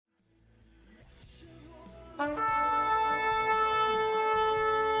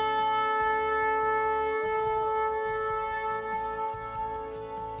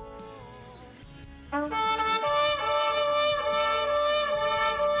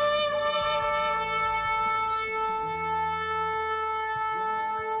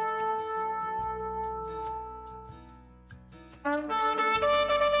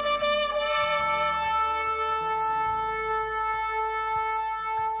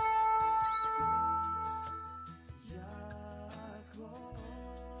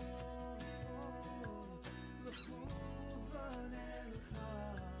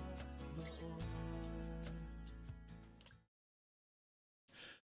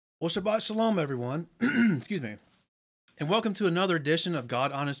Well, Shabbat Shalom, everyone. Excuse me. And welcome to another edition of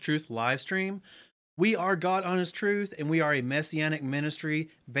God Honest Truth live stream. We are God Honest Truth, and we are a messianic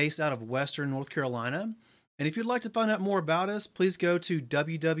ministry based out of Western North Carolina. And if you'd like to find out more about us, please go to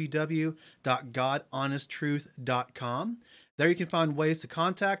www.godhonesttruth.com. There you can find ways to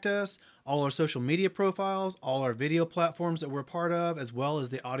contact us, all our social media profiles, all our video platforms that we're part of, as well as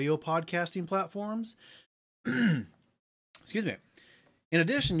the audio podcasting platforms. Excuse me. In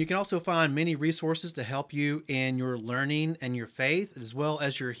addition, you can also find many resources to help you in your learning and your faith, as well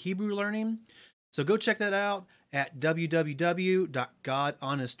as your Hebrew learning. So go check that out at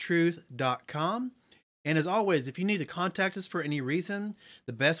www.godhonesttruth.com. And as always, if you need to contact us for any reason,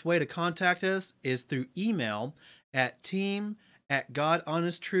 the best way to contact us is through email at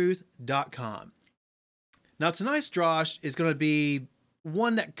team@godhonesttruth.com. Now, tonight's Drosh is going to be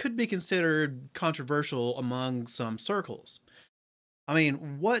one that could be considered controversial among some circles. I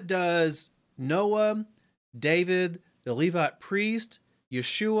mean, what does Noah, David, the Levite priest,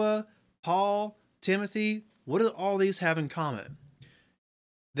 Yeshua, Paul, Timothy, what do all these have in common?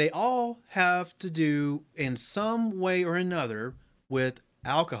 They all have to do in some way or another with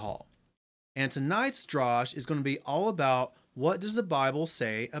alcohol. And tonight's Drosh is going to be all about what does the Bible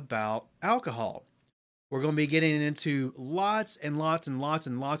say about alcohol. We're going to be getting into lots and lots and lots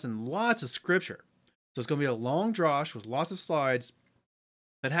and lots and lots of scripture. So it's going to be a long Drosh with lots of slides.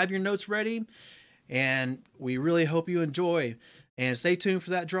 But have your notes ready, and we really hope you enjoy. And stay tuned for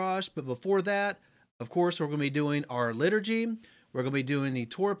that Drosh. But before that, of course, we're going to be doing our liturgy. We're going to be doing the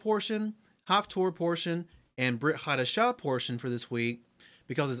Torah portion, Haftorah portion, and Brit Hadashah portion for this week.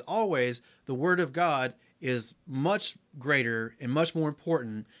 Because as always, the Word of God is much greater and much more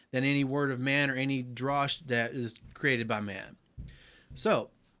important than any word of man or any Drosh that is created by man. So,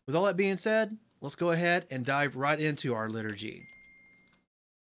 with all that being said, let's go ahead and dive right into our liturgy.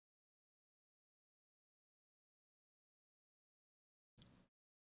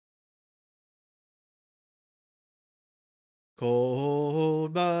 Kol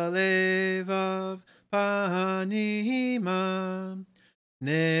balevav panima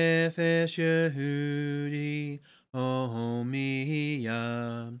nefesh Yehudi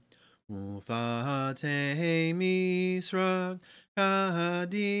homiya ufatei misrak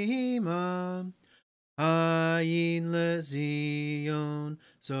kadima ayin lezion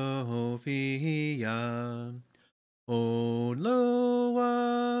sophia od lo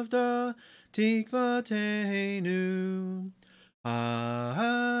avda tikvatenu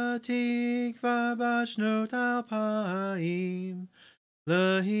Ahatikva bashnot alpaim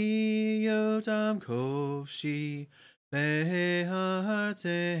Lahiotam kofshi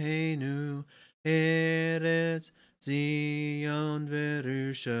Behartenu Eretz Zion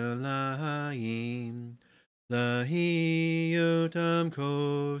Verushalayim Lahiotam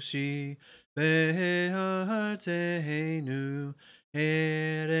kofshi Behartenu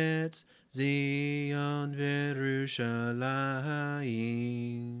Eretz Zion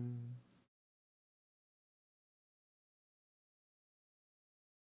Verushalayim.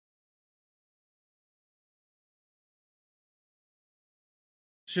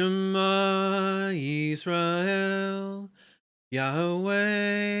 Shema Yisrael,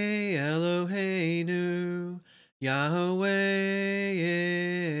 Yahweh Eloheinu, Yahweh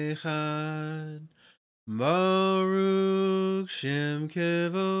Echad, Baruch Shem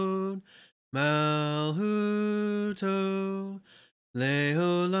Kevod, Malhuto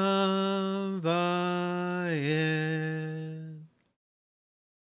Leolam Vayed.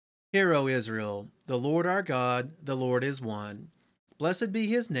 Hear, O Israel, the Lord our God, the Lord is one. Blessed be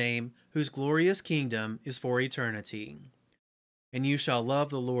his name, whose glorious kingdom is for eternity. And you shall love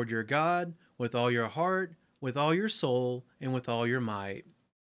the Lord your God with all your heart, with all your soul, and with all your might.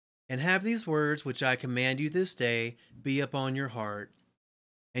 And have these words which I command you this day be upon your heart.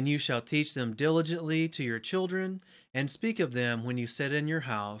 And you shall teach them diligently to your children, and speak of them when you sit in your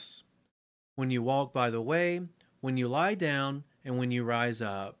house, when you walk by the way, when you lie down, and when you rise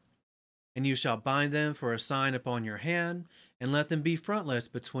up. And you shall bind them for a sign upon your hand, and let them be frontlets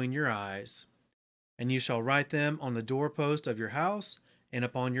between your eyes. And you shall write them on the doorpost of your house and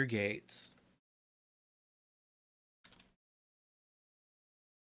upon your gates.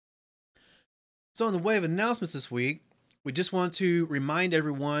 So in the way of announcements this week, we just want to remind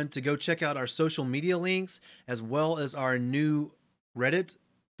everyone to go check out our social media links, as well as our new Reddit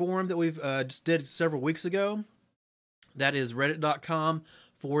forum that we've just did several weeks ago. That is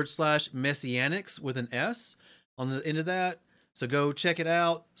reddit.com/messianics with an S on the end of that. So go check it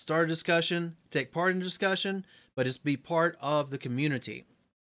out, start a discussion, take part in the discussion, but just be part of the community.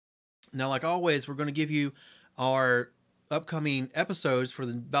 Now, like always, we're going to give you our upcoming episodes for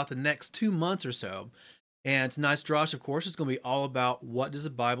about the next 2 months or so. And tonight's Drosh, of course, is going to be all about what does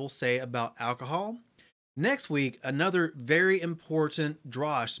the Bible say about alcohol. Next week, another very important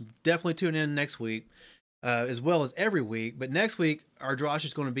Drosh. Definitely tune in next week, as well as every week. But next week, our Drosh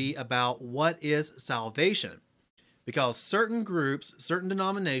is going to be about what is salvation. Because certain groups, certain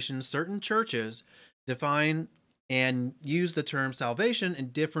denominations, certain churches define and use the term salvation in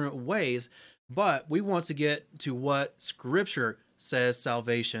different ways. But we want to get to what Scripture says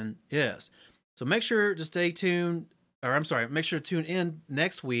salvation is. So make sure to stay tuned, or I'm sorry, make sure to tune in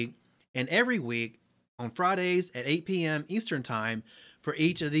next week and every week on Fridays at 8 p.m. Eastern Time for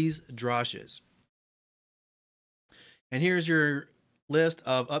each of these droshes. And here's your list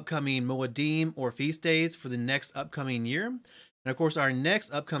of upcoming Moedim or feast days for the next upcoming year. And of course, our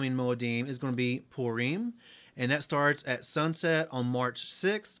next upcoming Moedim is going to be Purim, and that starts at sunset on March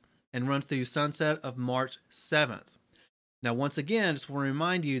 6th and runs through sunset of March 7th. Now, once again, just want to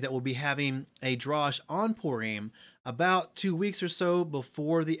remind you that we'll be having a drosh on Purim about 2 weeks or so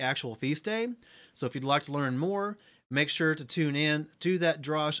before the actual feast day. So if you'd like to learn more, make sure to tune in to that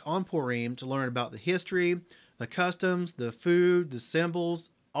drosh on Purim to learn about the history, the customs, the food, the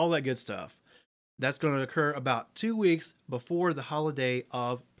symbols, all that good stuff. That's going to occur about 2 weeks before the holiday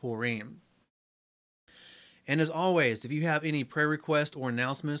of Purim. And as always, if you have any prayer requests or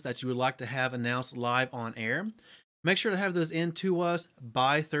announcements that you would like to have announced live on air, make sure to have those in to us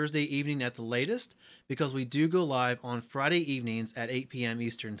by Thursday evening at the latest, because we do go live on Friday evenings at 8 p.m.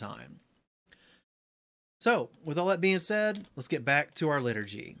 Eastern Time. So, with all that being said, let's get back to our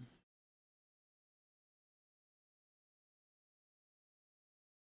liturgy.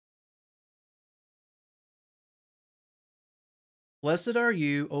 Blessed are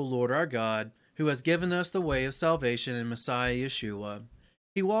you, O Lord our God, who has given us the way of salvation in Messiah Yeshua.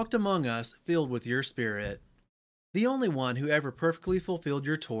 He walked among us, filled with your Spirit. The only one who ever perfectly fulfilled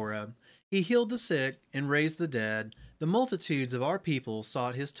your Torah. He healed the sick and raised the dead. The multitudes of our people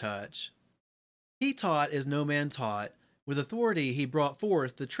sought his touch. He taught as no man taught. With authority he brought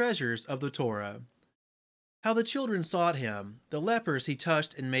forth the treasures of the Torah. How the children sought him. The lepers he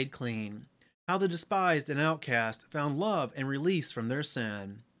touched and made clean. How the despised and outcast found love and release from their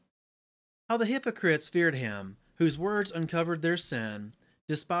sin. How the hypocrites feared him, whose words uncovered their sin.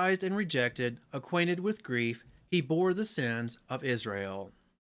 Despised and rejected, acquainted with grief, he bore the sins of Israel.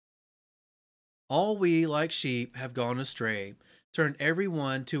 All we, like sheep, have gone astray, turned every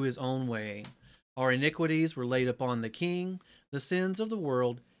one to his own way. Our iniquities were laid upon the king, the sins of the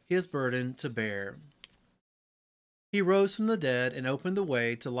world, his burden to bear. He rose from the dead and opened the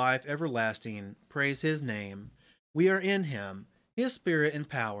way to life everlasting. Praise his name. We are in him, his spirit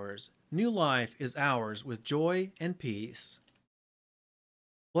empowers. New life is ours with joy and peace.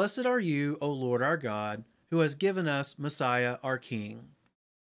 Blessed are you, O Lord our God, who has given us Messiah our King.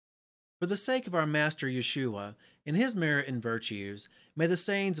 For the sake of our Master Yeshua, in his merit and virtues, may the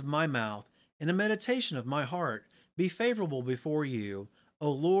sayings of my mouth and the meditation of my heart be favorable before you,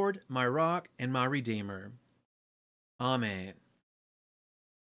 O Lord, my rock and my redeemer. Amen.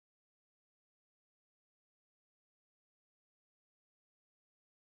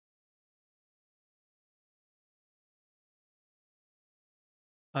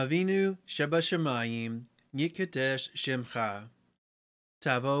 Avinu Shebashamayim, Yikadesh Shemcha.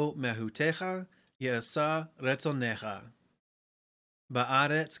 Tavo mehutecha, Ye'asa retzonecha.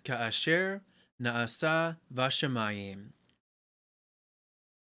 Ba'aretz ka'asher, Na'asa vashamayim.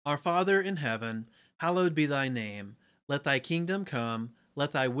 Our Father in heaven, hallowed be thy name. Let thy kingdom come,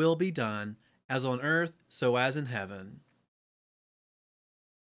 let thy will be done, as on earth, so as in heaven.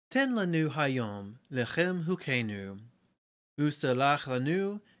 Ten lanu hayom, lechem hukenu. Uselach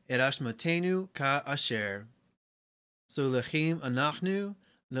lanu, erashmatenu ka'asher. So lechim anachnu,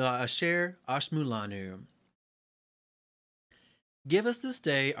 la'asher ashmulanu. Give us this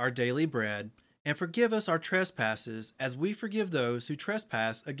day our daily bread, and forgive us our trespasses, as we forgive those who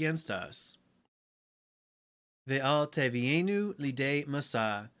trespass against us. Ve'al tevienu lidei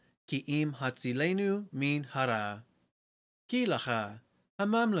masa, ki im hatzilenu min hara. Ki lacha,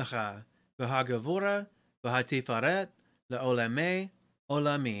 hamamlacha, v'hagavora, v'hatifaret, le'olamei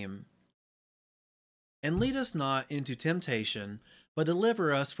olamim. And lead us not into temptation, but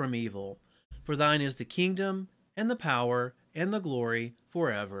deliver us from evil. For thine is the kingdom, and the power, and the glory,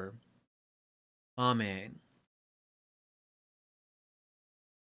 forever. Amen.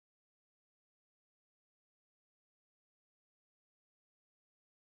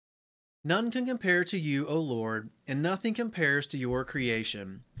 None can compare to you, O Lord, and nothing compares to your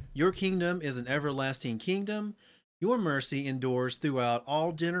creation. Your kingdom is an everlasting kingdom. Your mercy endures throughout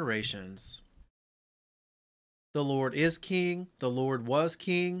all generations. The Lord is king, the Lord was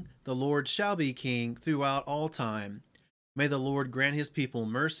king, the Lord shall be king throughout all time. May the Lord grant his people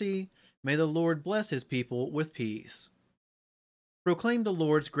mercy. May the Lord bless his people with peace. Proclaim the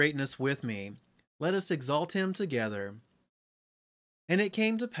Lord's greatness with me. Let us exalt him together. And it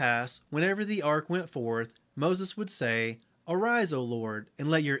came to pass, whenever the ark went forth, Moses would say, Arise, O Lord, and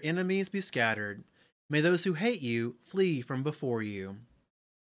let your enemies be scattered. May those who hate you flee from before you.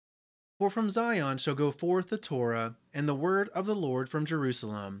 For from Zion shall go forth the Torah, and the word of the Lord from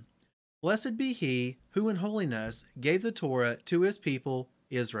Jerusalem. Blessed be he who in holiness gave the Torah to his people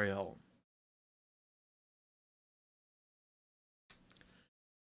Israel.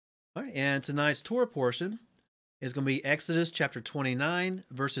 All right, and tonight's Torah portion is going to be Exodus chapter 29,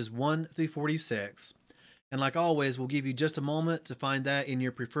 verses 1 through 46. And like always, we'll give you just a moment to find that in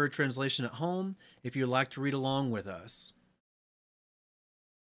your preferred translation at home if you'd like to read along with us.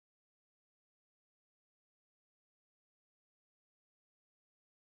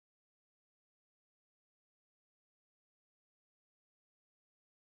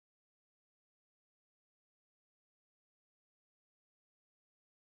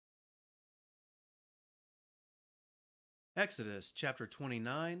 Exodus chapter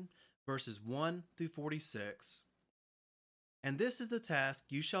 29, verses 1 through 46. And this is the task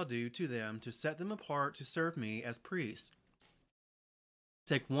you shall do to them to set them apart to serve me as priests.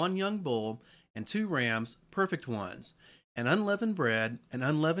 Take one young bull and 2 rams, perfect ones, and unleavened bread and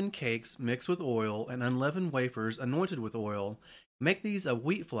unleavened cakes mixed with oil, and unleavened wafers anointed with oil. Make these of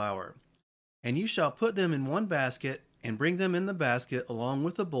wheat flour. And you shall put them in one basket, and bring them in the basket along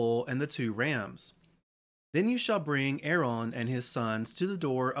with the bull and the 2 rams. Then you shall bring Aaron and his sons to the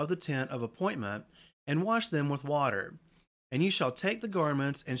door of the tent of appointment, and wash them with water. And you shall take the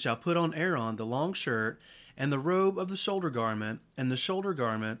garments, and shall put on Aaron the long shirt, and the robe of the shoulder garment, and the shoulder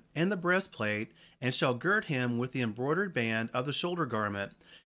garment, and the breastplate, and shall gird him with the embroidered band of the shoulder garment,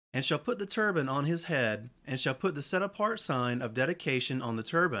 and shall put the turban on his head, and shall put the set apart sign of dedication on the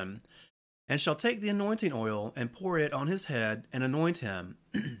turban, and shall take the anointing oil, and pour it on his head, and anoint him.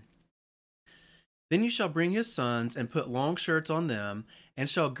 Then you shall bring his sons, and put long shirts on them, and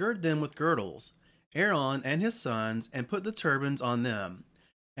shall gird them with girdles, Aaron and his sons, and put the turbans on them.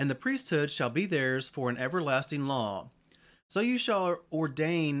 And the priesthood shall be theirs for an everlasting law. So you shall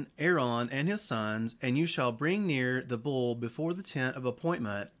ordain Aaron and his sons, and you shall bring near the bull before the tent of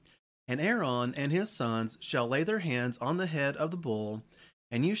appointment. And Aaron and his sons shall lay their hands on the head of the bull,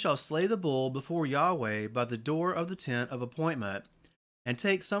 and you shall slay the bull before Yahweh by the door of the tent of appointment. And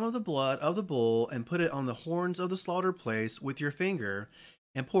take some of the blood of the bull, and put it on the horns of the slaughter place with your finger,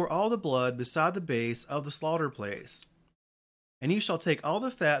 and pour all the blood beside the base of the slaughter place. And you shall take all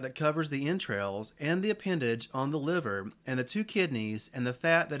the fat that covers the entrails, and the appendage on the liver, and the 2 kidneys, and the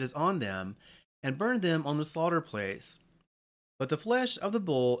fat that is on them, and burn them on the slaughter place. But the flesh of the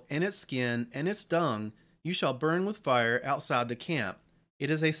bull, and its skin, and its dung, you shall burn with fire outside the camp. It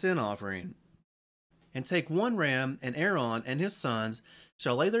is a sin offering. And take 1 ram, and Aaron and his sons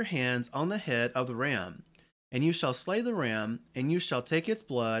shall lay their hands on the head of the ram. And you shall slay the ram, and you shall take its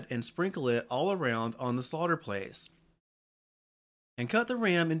blood, and sprinkle it all around on the slaughter place. And cut the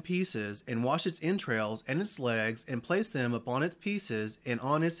ram in pieces, and wash its entrails and its legs, and place them upon its pieces and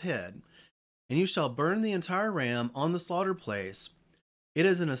on its head. And you shall burn the entire ram on the slaughter place. It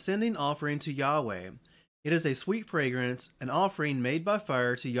is an ascending offering to Yahweh. It is a sweet fragrance, an offering made by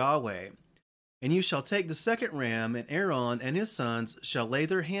fire to Yahweh. And you shall take the 2nd ram, and Aaron and his sons shall lay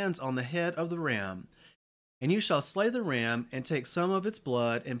their hands on the head of the ram. And you shall slay the ram, and take some of its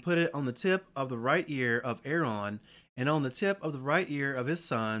blood, and put it on the tip of the right ear of Aaron, and on the tip of the right ear of his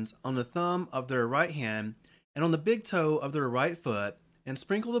sons, on the thumb of their right hand, and on the big toe of their right foot, and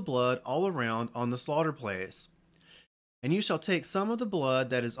sprinkle the blood all around on the slaughter place. And you shall take some of the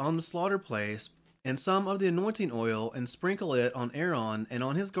blood that is on the slaughter place, and some of the anointing oil, and sprinkle it on Aaron, and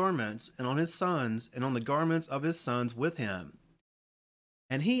on his garments, and on his sons, and on the garments of his sons with him.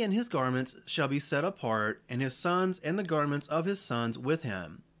 And he and his garments shall be set apart, and his sons and the garments of his sons with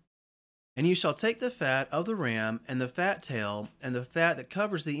him. And you shall take the fat of the ram, and the fat tail, and the fat that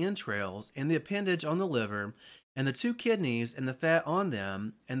covers the entrails, and the appendage on the liver, and the 2 kidneys, and the fat on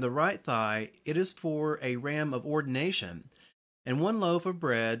them, and the right thigh. It is for a ram of ordination. And 1 loaf of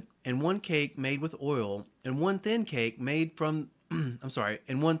bread, and 1 cake made with oil, and 1 thin cake made from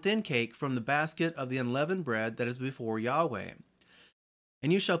and 1 thin cake from the basket of the unleavened bread that is before Yahweh.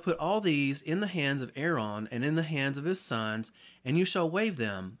 And you shall put all these in the hands of Aaron, and in the hands of his sons, and you shall wave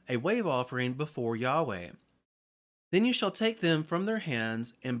them, a wave offering before Yahweh. Then you shall take them from their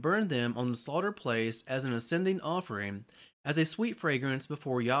hands, and burn them on the slaughter place as an ascending offering, as a sweet fragrance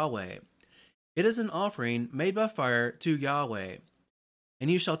before Yahweh. It is an offering made by fire to Yahweh. And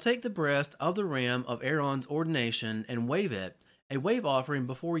you shall take the breast of the ram of Aaron's ordination and wave it, a wave offering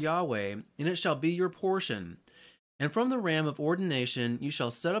before Yahweh, and it shall be your portion. And from the ram of ordination you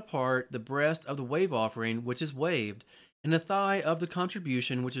shall set apart the breast of the wave offering which is waved, and the thigh of the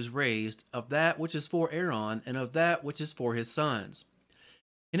contribution which is raised, of that which is for Aaron, and of that which is for his sons.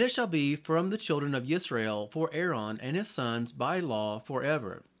 And it shall be from the children of Israel for Aaron and his sons by law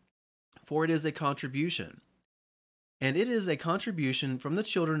forever, for it is a contribution. And it is a contribution from the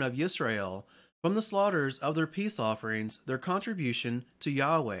children of Israel, from the slaughters of their peace offerings, their contribution to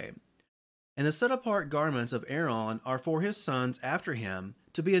Yahweh. And the set apart garments of Aaron are for his sons after him,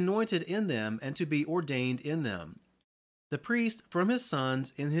 to be anointed in them and to be ordained in them. The priest from his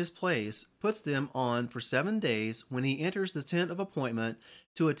sons in his place puts them on for 7 days when he enters the tent of appointment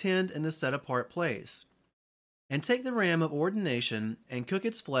to attend in the set apart place. And take the ram of ordination and cook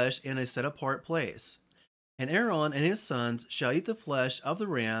its flesh in a set apart place. And Aaron and his sons shall eat the flesh of the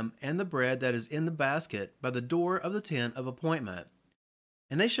ram and the bread that is in the basket by the door of the tent of appointment.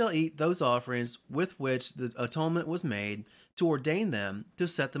 And they shall eat those offerings with which the atonement was made, to ordain them, to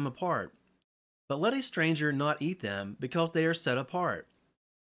set them apart. But let a stranger not eat them, because they are set apart.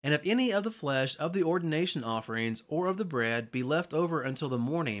 And if any of the flesh of the ordination offerings or of the bread be left over until the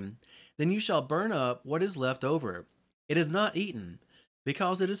morning, then you shall burn up what is left over. It is not eaten,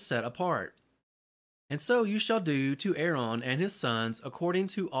 because it is set apart. And so you shall do to Aaron and his sons according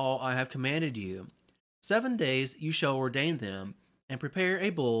to all I have commanded you. 7 days you shall ordain them, and prepare a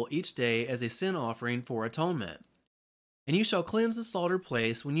bull each day as a sin offering for atonement. And you shall cleanse the slaughter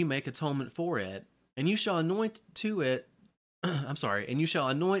place when you make atonement for it, and you shall anoint to it, and you shall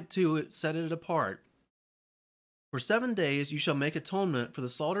anoint to it, set it apart. For 7 days you shall make atonement for the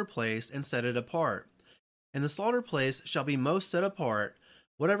slaughter place and set it apart. And the slaughter place shall be most set apart.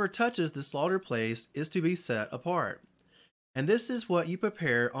 Whatever touches the slaughter place is to be set apart. And this is what you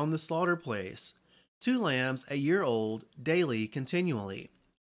prepare on the slaughter place: 2 lambs a year old, daily, continually.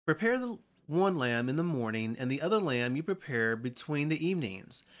 Prepare the one lamb in the morning, and the other lamb you prepare between the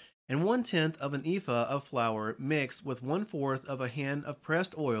evenings. And 1/10 of an ephah of flour mixed with 1/4 of a hin of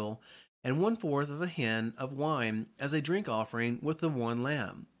pressed oil, and 1/4 of a hin of wine as a drink offering with the one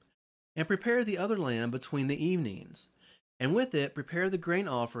lamb. And prepare the other lamb between the evenings. And with it prepare the grain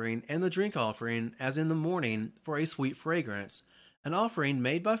offering and the drink offering as in the morning for a sweet fragrance, an offering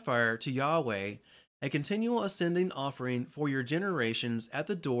made by fire to Yahweh, a continual ascending offering for your generations at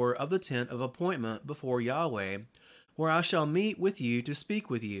the door of the tent of appointment before Yahweh, where I shall meet with you to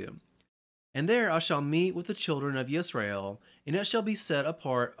speak with you. And there I shall meet with the children of Israel, and it shall be set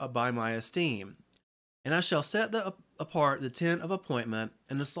apart by my esteem. And I shall set apart the tent of appointment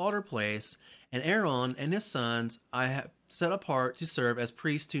and the slaughter place, and Aaron and his sons I have set apart to serve as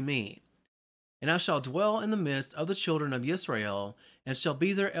priests to me. And I shall dwell in the midst of the children of Israel, and shall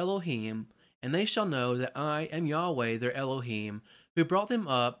be their Elohim, and they shall know that I am Yahweh their Elohim, who brought them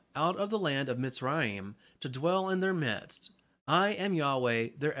up out of the land of Mitzrayim, to dwell in their midst. I am Yahweh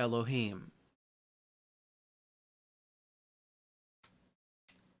their Elohim.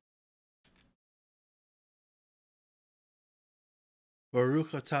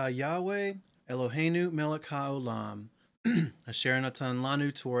 Baruch atah Yahweh, Eloheinu melech haolam, asher natan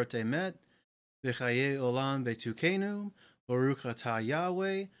lanu Torah emet, v'chaye olam betukenu, Baruch atah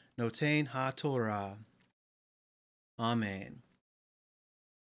Yahweh, noten ha-Torah. Amen.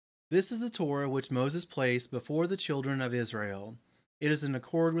 This is the Torah which Moses placed before the children of Israel. It is in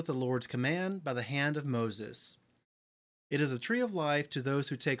accord with the Lord's command by the hand of Moses. It is a tree of life to those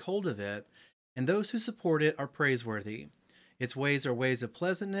who take hold of it, and those who support it are praiseworthy. Its ways are ways of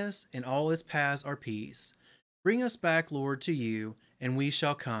pleasantness, and all its paths are peace. Bring us back, Lord, to you, and we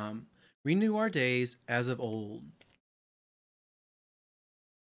shall come. Renew our days as of old.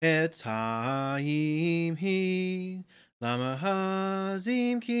 Etz ha'im hi, lama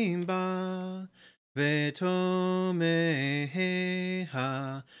hazim kimba, v'tomeha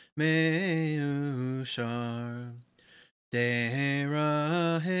meushar. Deraheha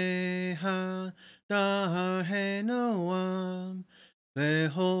dar henoam,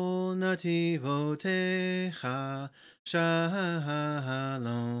 v'hol nativotecha shalom.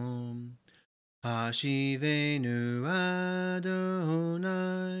 Hashivenu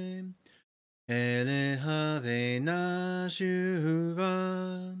Adonai, Elehavena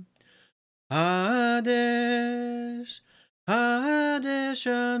shuva. Hadesh, Hadesh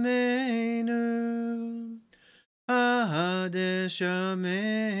Amenu, Hadesh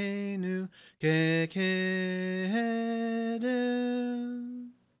Amenu, Kekedem.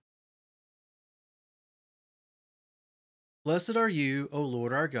 Blessed are you, O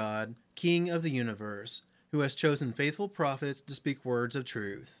Lord our God, King of the universe, who has chosen faithful prophets to speak words of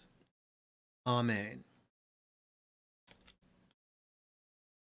truth. Amen.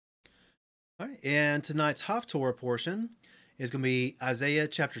 All right, and tonight's Haftorah portion is going to be Isaiah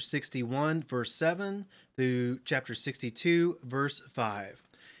chapter 61, verse 7 through chapter 62, verse 5.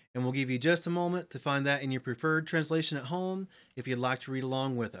 And we'll give you just a moment to find that in your preferred translation at home if you'd like to read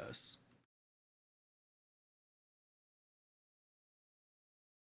along with us.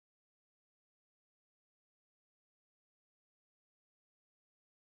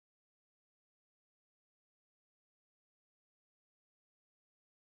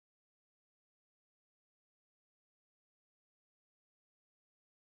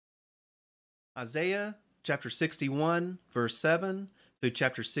 Isaiah chapter 61, verse 7 through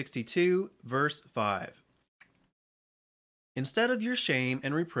chapter 62, verse 5. Instead of your shame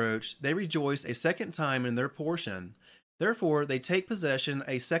and reproach, they rejoice a second time in their portion. Therefore, they take possession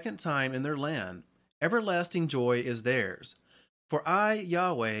a second time in their land. Everlasting joy is theirs. For I,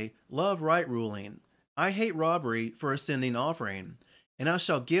 Yahweh, love right ruling. I hate robbery for a sending offering. And I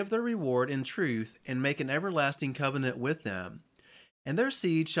shall give their reward in truth and make an everlasting covenant with them. And their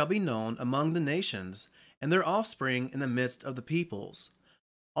seed shall be known among the nations, and their offspring in the midst of the peoples.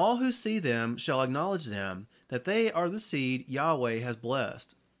 All who see them shall acknowledge them, that they are the seed Yahweh has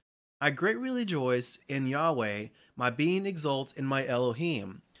blessed. I greatly rejoice in Yahweh, my being exults in my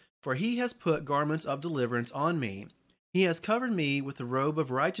Elohim, for he has put garments of deliverance on me. He has covered me with the robe of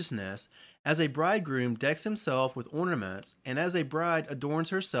righteousness, as a bridegroom decks himself with ornaments, and as a bride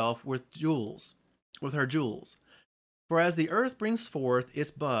adorns herself with her jewels. For as the earth brings forth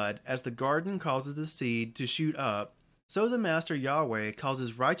its bud, as the garden causes the seed to shoot up, so the Master Yahweh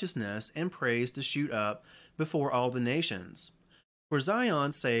causes righteousness and praise to shoot up before all the nations. For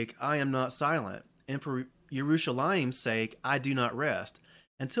Zion's sake I am not silent, and for Jerusalem's sake I do not rest,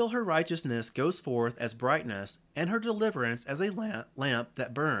 until her righteousness goes forth as brightness, and her deliverance as a lamp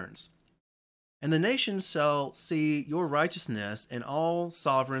that burns. And the nations shall see your righteousness, and all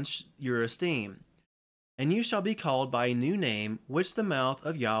sovereigns your esteem. And you shall be called by a new name, which the mouth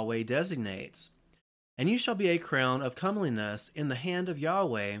of Yahweh designates. And you shall be a crown of comeliness in the hand of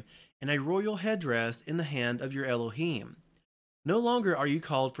Yahweh, and a royal headdress in the hand of your Elohim. No longer are you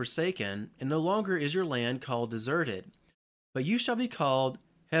called forsaken, and no longer is your land called deserted. But you shall be called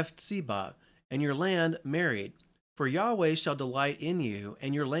Hephzibah, and your land married. For Yahweh shall delight in you,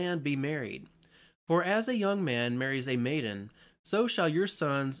 and your land be married. For as a young man marries a maiden, so shall your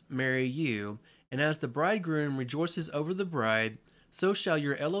sons marry you, and as the bridegroom rejoices over the bride, so shall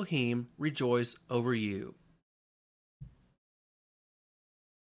your Elohim rejoice over you.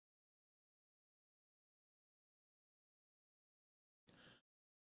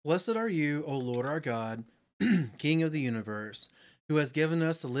 Blessed are you, O Lord our God, King of the universe, who has given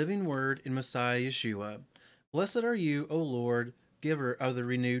us the living word in Messiah Yeshua. Blessed are you, O Lord, giver of the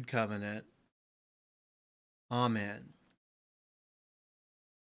renewed covenant. Amen.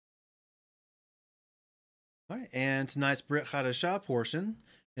 All right, and tonight's Brit Chadashah portion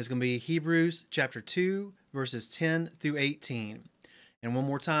is going to be Hebrews chapter 2, verses 10 through 18. And one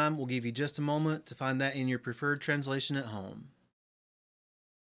more time, we'll give you just a moment to find that in your preferred translation at home.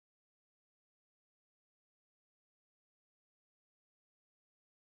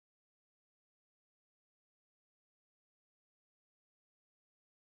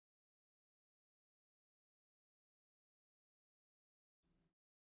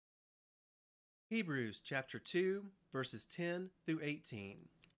 Hebrews chapter 2, verses 10 through 18.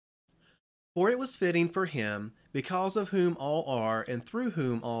 For it was fitting for him, because of whom all are, and through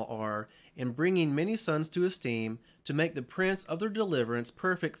whom all are, in bringing many sons to esteem, to make the prince of their deliverance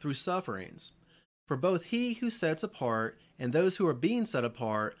perfect through sufferings. For both he who sets apart and those who are being set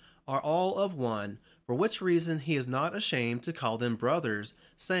apart are all of one, for which reason he is not ashamed to call them brothers,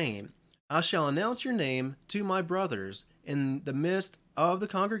 saying, I shall announce your name to my brothers. In the midst of the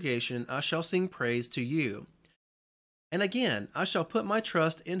congregation I shall sing praise to you. And again I shall put my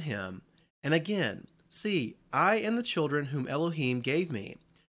trust in him. And again, see, I and the children whom Elohim gave me.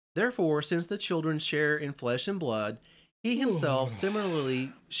 Therefore, since the children share in flesh and blood, he himself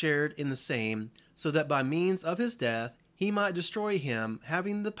similarly shared in the same, so that by means of his death he might destroy him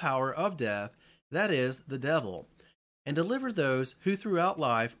having the power of death, that is, the devil, and deliver those who throughout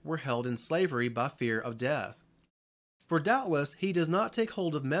life were held in slavery by fear of death. For doubtless he does not take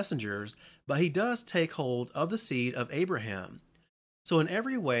hold of messengers, but he does take hold of the seed of Abraham. So in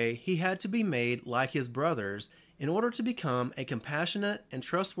every way he had to be made like his brothers, in order to become a compassionate and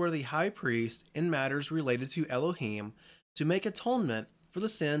trustworthy high priest in matters related to Elohim, to make atonement for the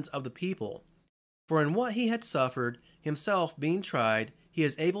sins of the people. For in what he had suffered, himself being tried, he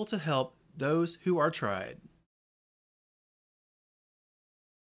is able to help those who are tried.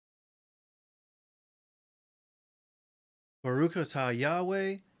 Baruch atah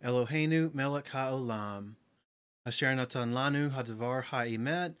Yahweh Eloheinu melech haolam, asher natan lanu hadavar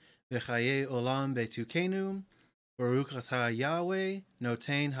ha'imet v'chaye olam betukenu. Baruch atah Yahweh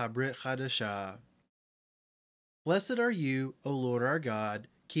noten habrit chadashah. Blessed are you, O Lord our God,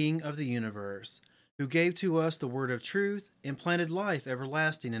 King of the universe, who gave to us the word of truth and planted life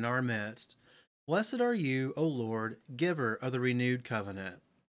everlasting in our midst. Blessed are you, O Lord, giver of the renewed covenant.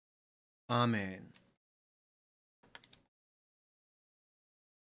 Amen.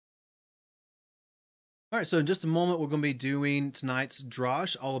 All right, so in just a moment, we're going to be doing tonight's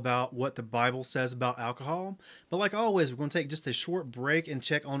drosh, all about what the Bible says about alcohol. But like always, we're going to take just a short break and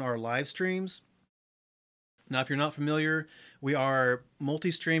check on our live streams. Now, if you're not familiar, we are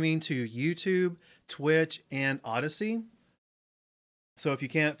multi-streaming to YouTube, Twitch, and Odyssey. So if you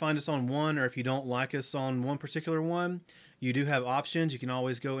can't find us on one, or if you don't like us on one particular one, you do have options. You can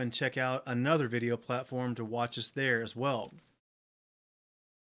always go and check out another video platform to watch us there as well.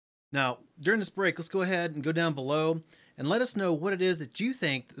 Now, during this break, let's go ahead and go down below and let us know what it is that you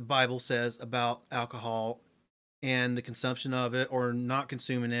think the Bible says about alcohol and the consumption of it, or not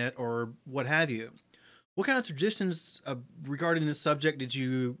consuming it, or what have you. What kind of traditions regarding this subject did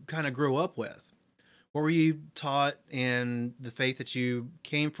you kind of grow up with? What were you taught, and the faith that you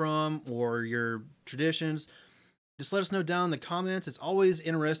came from, or your traditions? Just let us know down in the comments. It's always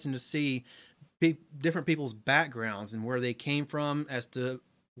interesting to see different people's backgrounds and where they came from as to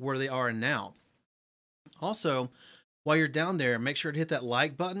where they are now. Also, while you're down there, make sure to hit that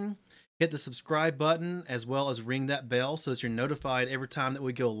like button, hit the subscribe button, as well as ring that bell so that you're notified every time that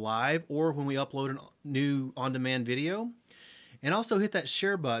we go live or when we upload a new on-demand video. And also hit that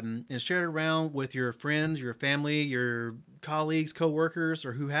share button and share it around with your friends, your family, your colleagues, co-workers,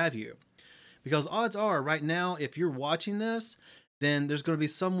 or who have you. Because odds are right now, if you're watching this, then there's going to be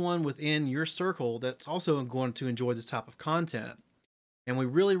someone within your circle that's also going to enjoy this type of content. And we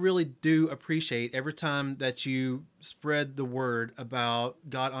really, really do appreciate every time that you spread the word about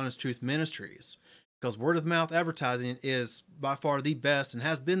God Honest Truth Ministries, because word of mouth advertising is by far the best and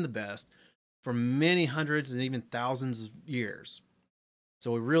has been the best for many hundreds and even thousands of years.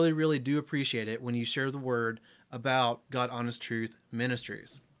 So we really, really do appreciate it when you share the word about God Honest Truth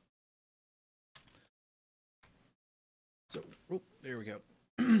Ministries. So, there we go.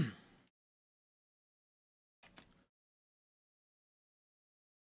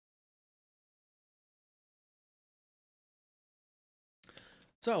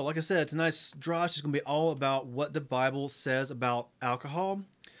 So, like I said, tonight's drosh is going to be all about what the Bible says about alcohol.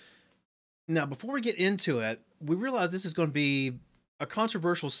 Now, before we get into it, we realize this is going to be a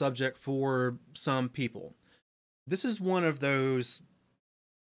controversial subject for some people. This is one of those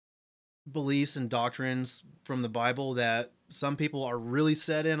beliefs and doctrines from the Bible that some people are really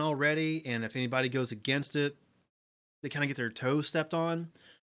set in already, and if anybody goes against it, they kind of get their toes stepped on.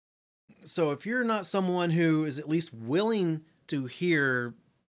 So if you're not someone who is at least willing to hear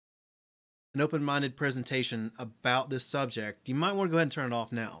an open-minded presentation about this subject, you might want to go ahead and turn it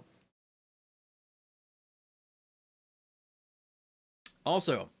off now.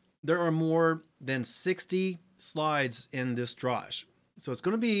 Also, there are more than 60 slides in this drosh, so it's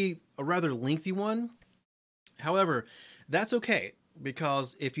going to be a rather lengthy one. However, that's okay,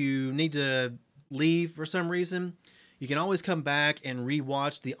 because if you need to leave for some reason, you can always come back and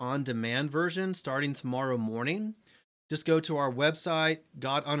rewatch the on-demand version starting tomorrow morning. Just go to our website,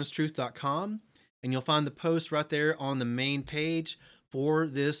 godhonesttruth.com, and you'll find the post right there on the main page for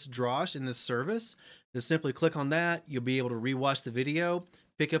this drosh in this service. Just simply click on that. You'll be able to rewatch the video,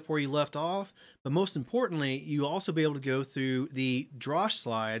 pick up where you left off, but most importantly, you'll also be able to go through the drosh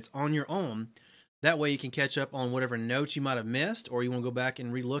slides on your own. That way you can catch up on whatever notes you might have missed or you want to go back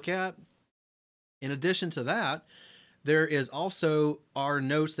and relook at. In addition to that, there is also our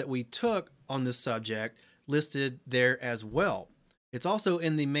notes that we took on this subject listed there as well. It's also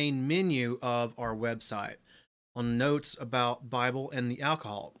in the main menu of our website on notes about Bible and the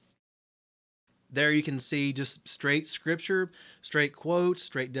alcohol. There you can see just straight scripture, straight quotes,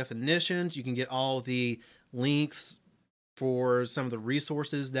 straight definitions. You can get all the links for some of the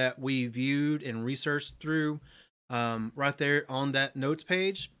resources that we viewed and researched through right there on that notes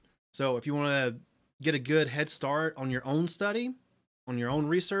page. So if you want to get a good head start on your own study, on your own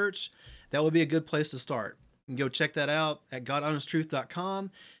research, that would be a good place to start. You can go check that out at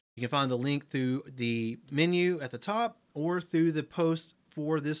godhonesttruth.com. You can find the link through the menu at the top or through the post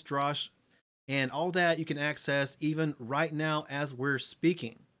for this drosh. And all that you can access even right now as we're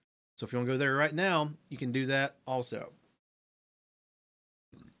speaking. So if you want to go there right now, you can do that also.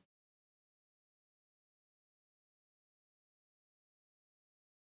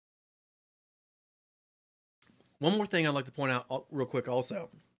 One more thing I'd like to point out real quick also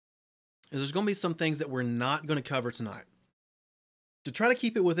is there's going to be some things that we're not going to cover tonight. To try to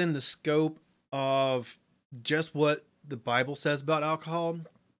keep it within the scope of just what the Bible says about alcohol,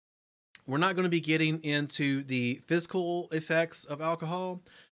 we're not going to be getting into the physical effects of alcohol.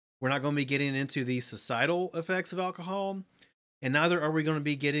 We're not going to be getting into the societal effects of alcohol. And neither are we going to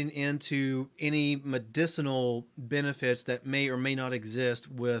be getting into any medicinal benefits that may or may not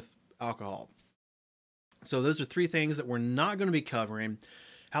exist with alcohol. So those are three things that we're not going to be covering.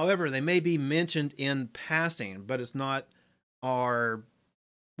 However, they may be mentioned in passing, but it's not our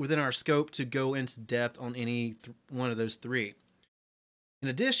within our scope to go into depth on any one of those three. In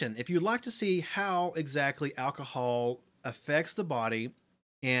addition, if you'd like to see how exactly alcohol affects the body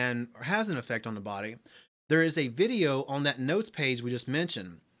and has an effect on the body, there is a video on that notes page we just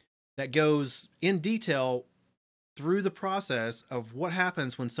mentioned that goes in detail through the process of what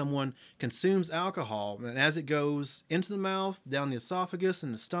happens when someone consumes alcohol, and as it goes into the mouth, down the esophagus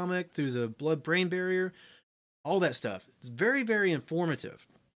and the stomach, through the blood-brain barrier, all that stuff. It's very, very informative.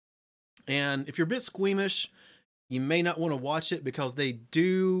 And if you're a bit squeamish, you may not want to watch it because they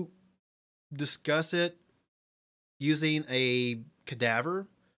do discuss it using a cadaver.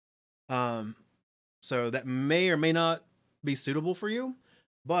 So that may or may not be suitable for you,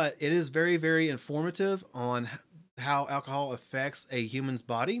 but it is very, very informative on how alcohol affects a human's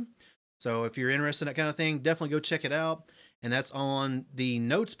body. So if you're interested in that kind of thing, definitely go check it out. And that's on the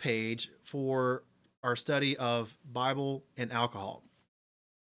notes page for our study of Bible and alcohol.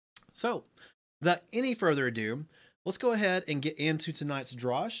 So without any further ado, let's go ahead and get into tonight's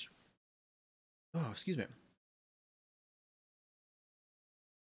drosh. Oh, excuse me.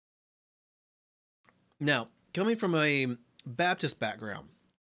 Now, coming from a Baptist background,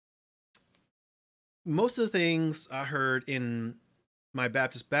 most of the things I heard in my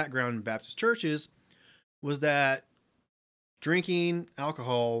Baptist background in Baptist churches was that drinking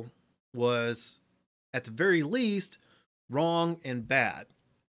alcohol was, at the very least, wrong and bad.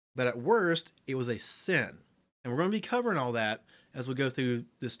 But at worst, it was a sin. And we're going to be covering all that as we go through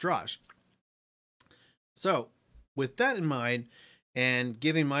this drosh. So, with that in mind, and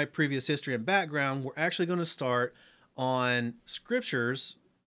giving my previous history and background, we're actually going to start on scriptures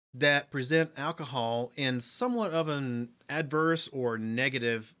that present alcohol in somewhat of an adverse or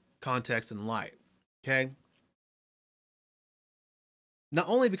negative context and light. Okay? Not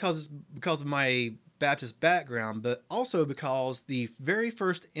only because of my Baptist background, but also because the very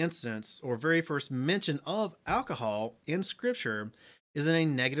first instance or very first mention of alcohol in scripture is in a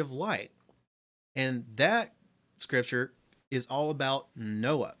negative light. And that scripture is all about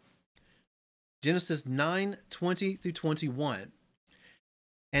Noah. Genesis 9:20 through 21.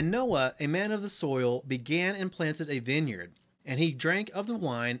 And Noah, a man of the soil, began and planted a vineyard, and he drank of the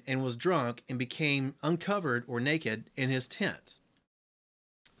wine and was drunk and became uncovered or naked in his tent.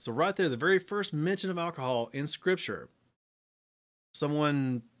 So right there, the very first mention of alcohol in scripture,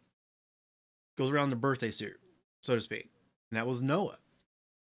 someone goes around the birthday suit, so to speak. And that was Noah.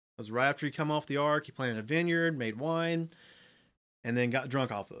 It was right after he come off the ark, he planted a vineyard, made wine, and then got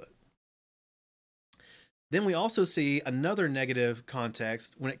drunk off of it. Then we also see another negative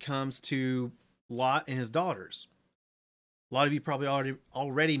context when it comes to Lot and his daughters. A lot of you probably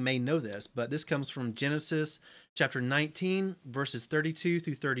already may know this, but this comes from Genesis chapter 19, verses 32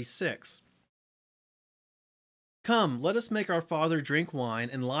 through 36. Come, let us make our father drink wine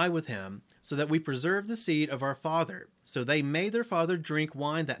and lie with him, so that we preserve the seed of our father. So they made their father drink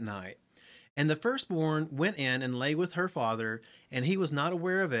wine that night. And the firstborn went in and lay with her father, and he was not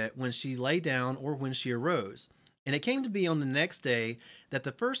aware of it when she lay down or when she arose. And it came to be on the next day that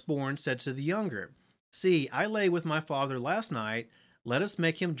the firstborn said to the younger, See, I lay with my father last night. Let us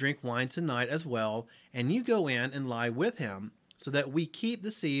make him drink wine tonight as well, and you go in and lie with him, so that we keep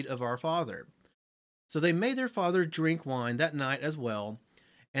the seed of our father. So they made their father drink wine that night as well.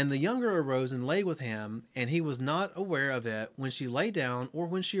 And the younger arose and lay with him, and he was not aware of it when she lay down or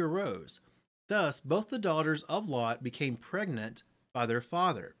when she arose. Thus, both the daughters of Lot became pregnant by their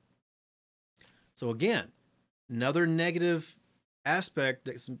father. So again, another negative aspect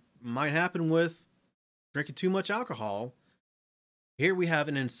that might happen with drinking too much alcohol. Here we have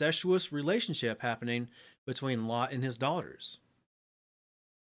an incestuous relationship happening between Lot and his daughters.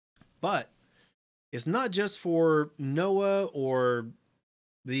 But it's not just for Noah or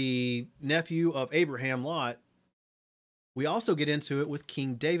the nephew of Abraham, Lot. We also get into it with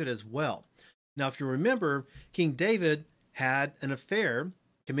King David as well. Now, if you remember, King David had an affair,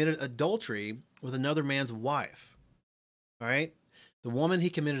 committed adultery with another man's wife. All right? The woman he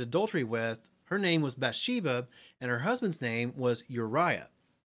committed adultery with, her name was Bathsheba, and her husband's name was Uriah.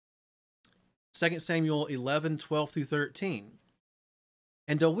 2 Samuel 11:12 through 13.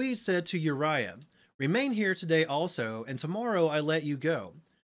 And David said to Uriah, "Remain here today also, and tomorrow I let you go."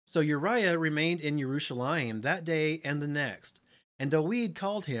 So Uriah remained in Jerusalem that day and the next. And David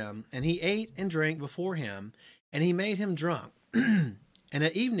called him, and he ate and drank before him, and he made him drunk. And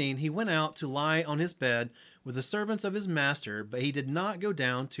at evening he went out to lie on his bed with the servants of his master, but he did not go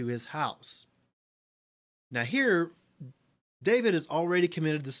down to his house. Now, here, David has already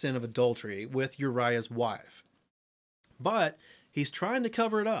committed the sin of adultery with Uriah's wife, but he's trying to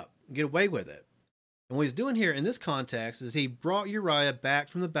cover it up, get away with it. And what he's doing here in this context is he brought Uriah back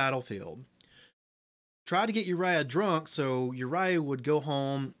from the battlefield, tried to get Uriah drunk so Uriah would go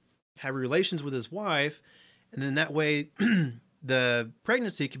home, have relations with his wife, and then that way the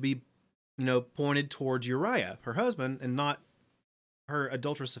pregnancy could be, pointed towards Uriah, her husband, and not her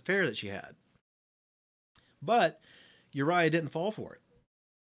adulterous affair that she had. But Uriah didn't fall for it.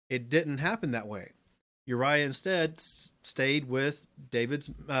 It didn't happen that way. Uriah instead stayed with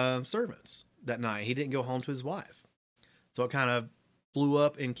David's servants that night. He didn't go home to his wife. So it kind of blew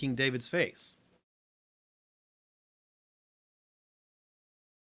up in King David's face.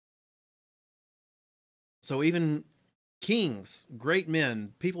 So even kings, great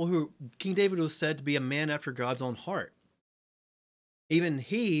men, people who King David was said to be a man after God's own heart, even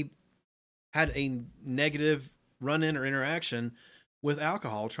he had a negative run-in or interaction with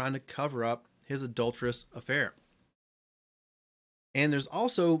alcohol, trying to cover up his adulterous affair. And there's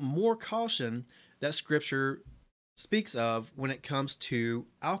also more caution that Scripture speaks of when it comes to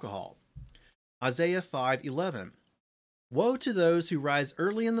alcohol. Isaiah 5:11. Woe to those who rise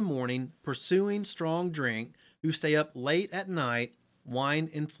early in the morning, pursuing strong drink, who stay up late at night, wine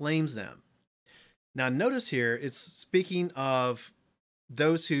inflames them. Now notice here, it's speaking of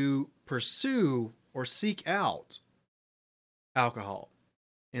those who pursue or seek out alcohol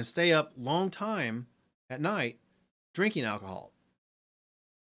and stay up long time at night drinking alcohol.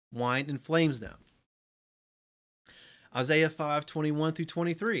 Wine inflames them. Isaiah 5:21 through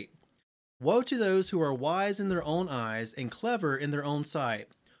 23. Woe to those who are wise in their own eyes and clever in their own sight.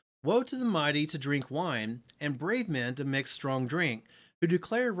 Woe to the mighty to drink wine, and brave men to mix strong drink, who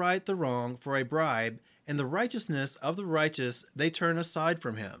declare right the wrong for a bribe, and the righteousness of the righteous they turn aside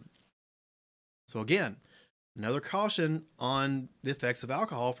from him. So again, another caution on the effects of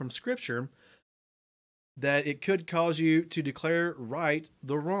alcohol from Scripture, that it could cause you to declare right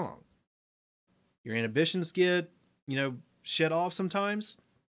the wrong. Your inhibitions get, shed off sometimes,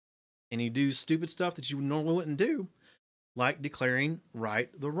 and you do stupid stuff that you normally wouldn't do, like declaring right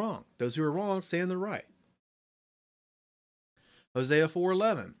the wrong. Those who are wrong stand the right. Hosea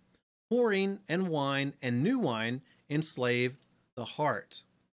 4:11. Whoring and wine and new wine enslave the heart.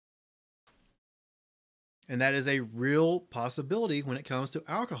 And that is a real possibility when it comes to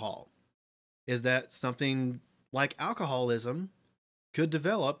alcohol, is that something like alcoholism could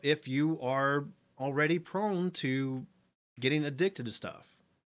develop if you are already prone to getting addicted to stuff,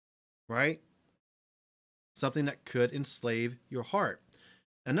 right? Something that could enslave your heart.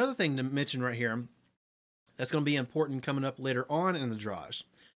 Another thing to mention right here that's going to be important coming up later on in the Drash.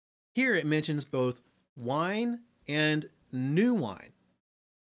 Here it mentions both wine and new wine.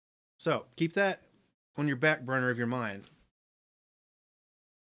 So keep that on your back burner of your mind.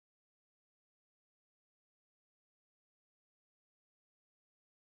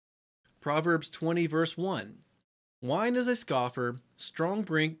 Proverbs 20 verse 1. Wine is a scoffer, strong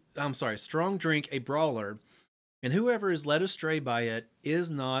drink a brawler, and whoever is led astray by it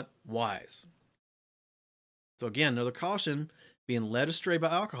is not wise. So again, another caution, being led astray by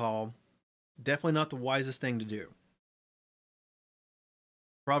alcohol, definitely not the wisest thing to do.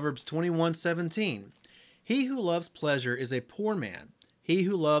 Proverbs 21:17. He who loves pleasure is a poor man. He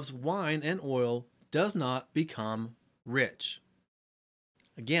who loves wine and oil does not become rich.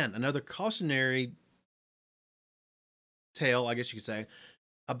 Again, another cautionary tale, I guess you could say,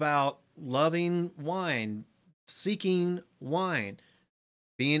 about loving wine, seeking wine,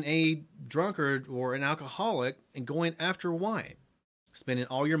 being a drunkard or an alcoholic and going after wine, spending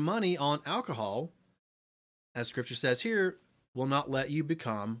all your money on alcohol, as Scripture says here, will not let you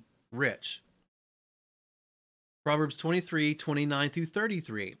become rich. Proverbs 23:29 through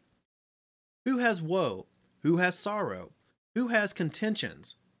 33. Who has woe? Who has sorrow? Who has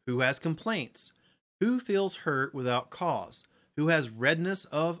contentions? Who has complaints? Who feels hurt without cause? Who has redness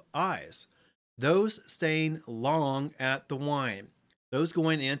of eyes? Those staying long at the wine, those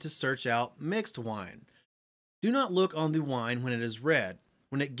going in to search out mixed wine. Do not look on the wine when it is red,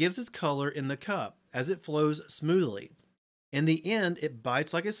 when it gives its color in the cup, as it flows smoothly. In the end, it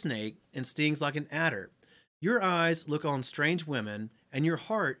bites like a snake and stings like an adder. Your eyes look on strange women, and your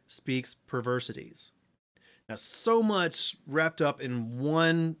heart speaks perversities. Now, so much wrapped up in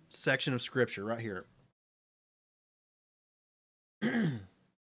one section of scripture right here.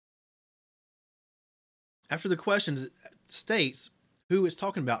 After the questions states who it's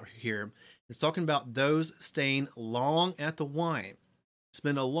talking about here, it's talking about those staying long at the wine,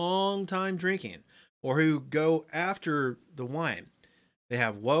 spend a long time drinking, or who go after the wine. They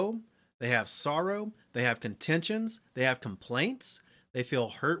have woe, they have sorrow, they have contentions, they have complaints, they feel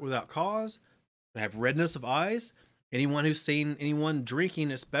hurt without cause, they have redness of eyes. Anyone who's seen anyone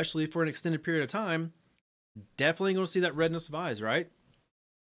drinking, especially for an extended period of time, definitely going to see that redness of eyes, right?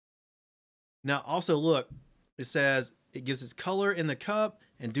 Now, also look, it says it gives its color in the cup,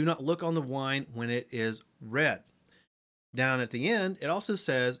 and do not look on the wine when it is red. Down at the end, it also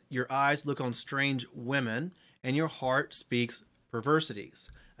says, your eyes look on strange women, and your heart speaks perversities.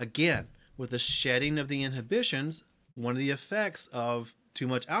 Again, with the shedding of the inhibitions, one of the effects of too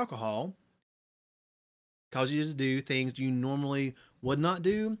much alcohol causes you to do things you normally would not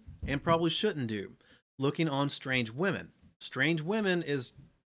do and probably shouldn't do. Looking on strange women. Strange women is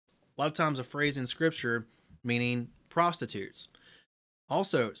a lot of times a phrase in scripture meaning prostitutes.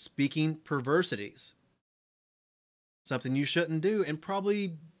 Also, speaking perversities. Something you shouldn't do and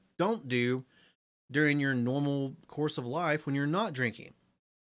probably don't do during your normal course of life when you're not drinking.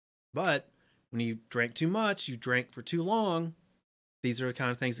 But when you drank too much, you drank for too long, these are the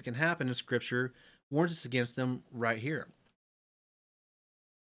kind of things that can happen, and scripture warns us against them right here.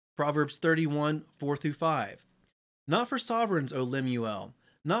 Proverbs 31, 4 through 5. Not for sovereigns, O Lemuel,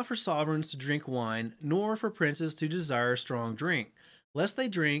 not for sovereigns to drink wine, nor for princes to desire strong drink, lest they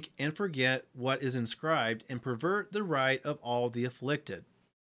drink and forget what is inscribed and pervert the right of all the afflicted.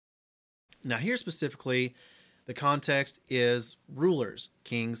 Now, here specifically, the context is rulers,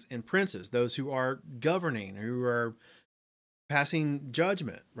 kings, and princes, those who are governing, who are passing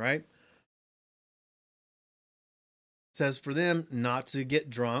judgment, right? It says for them not to get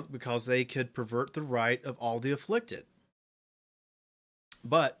drunk because they could pervert the right of all the afflicted.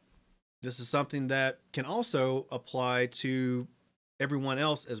 But this is something that can also apply to everyone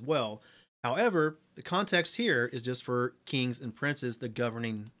else as well. However, the context here is just for kings and princes, the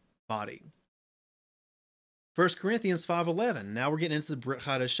governing body. 1 Corinthians 5:11. Now we're getting into the Brit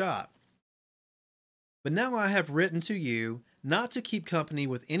Hadashah. But now I have written to you not to keep company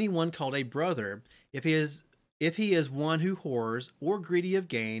with anyone called a brother, if he is one who whores, or greedy of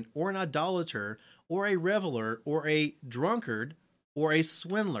gain, or an idolater, or a reveler, or a drunkard, or a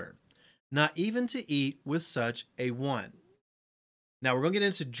swindler, not even to eat with such a one. Now we're going to get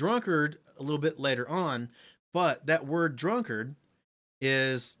into drunkard a little bit later on, but that word drunkard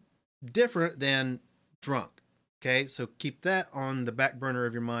is different than drunk. Okay, so keep that on the back burner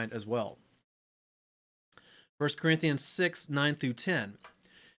of your mind as well. 1 Corinthians 6, 9 through 10.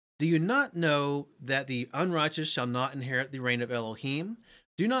 Do you not know that the unrighteous shall not inherit the reign of Elohim?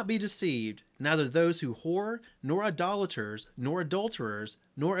 Do not be deceived, neither those who whore, nor idolaters, nor adulterers,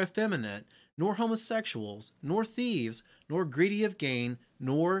 nor effeminate, nor homosexuals, nor thieves, nor greedy of gain,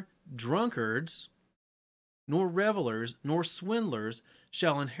 nor drunkards, nor revelers, nor swindlers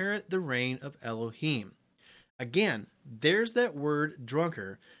shall inherit the reign of Elohim. Again, there's that word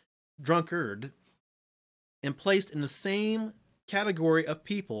drunkard, and placed in the same category of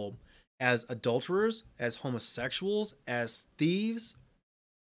people as adulterers, as homosexuals, as thieves.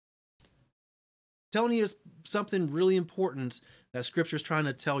 Telling you is something really important that scripture is trying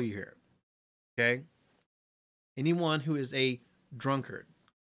to tell you here. Okay? Anyone who is a drunkard.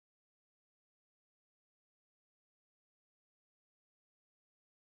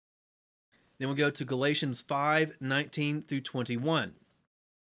 Then we'll go to Galatians 5, 19 through 21.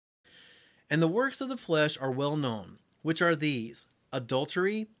 And the works of the flesh are well known, which are these: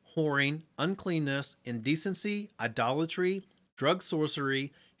 adultery, whoring, uncleanness, indecency, idolatry, drug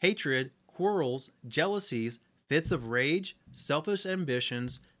sorcery, hatred, quarrels, jealousies, fits of rage, selfish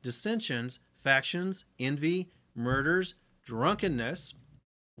ambitions, dissensions, factions, envy, murders, drunkenness,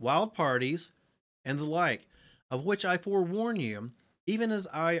 wild parties, and the like, of which I forewarn you, even as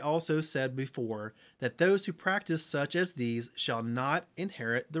I also said before, that those who practice such as these shall not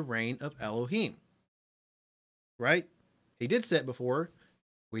inherit the reign of Elohim. Right? He did say it before.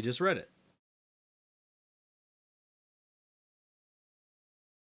 We just read it.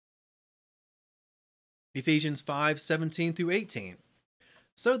 Ephesians 5, 17 through 18.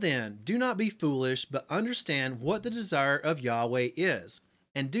 So then, do not be foolish, but understand what the desire of Yahweh is,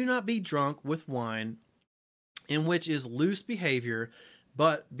 and do not be drunk with wine, in which is loose behavior,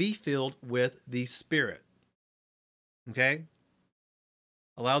 but be filled with the Spirit. Okay?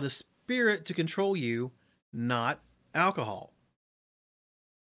 Allow the Spirit to control you, not alcohol.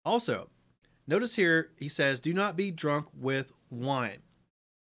 Also, notice here he says, do not be drunk with wine.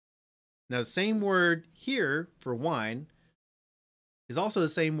 Now, the same word here for wine is also the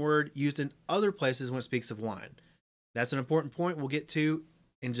same word used in other places when it speaks of wine. That's an important point we'll get to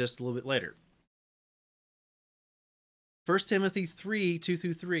in just a little bit later. 1 Timothy 3 2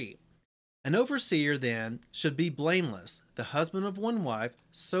 through 3. An overseer then should be blameless, the husband of one wife,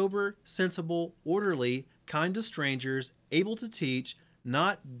 sober, sensible, orderly, kind to strangers, able to teach,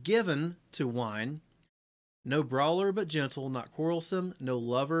 not given to wine, no brawler but gentle, not quarrelsome, no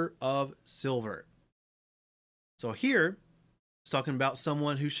lover of silver. So here, it's talking about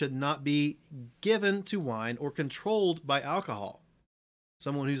someone who should not be given to wine or controlled by alcohol.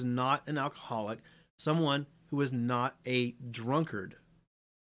 Someone who's not an alcoholic, someone who is not a drunkard.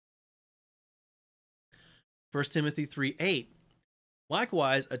 1 Timothy 3 8.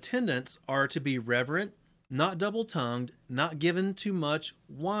 Likewise, attendants are to be reverent, not double-tongued, not given to much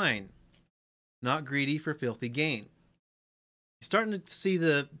wine, not greedy for filthy gain. You're starting to see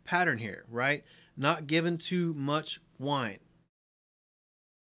the pattern here, right? Not given to much wine.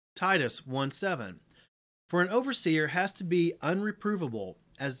 Titus 1:7. For an overseer has to be unreprovable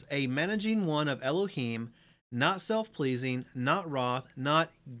as a managing one of Elohim, not self-pleasing, not wroth,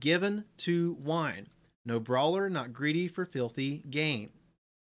 not given to wine, no brawler, not greedy for filthy gain.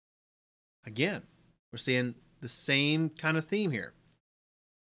 Again, we're seeing the same kind of theme here.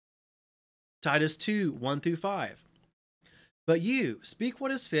 Titus 2 1 through 5. But you, speak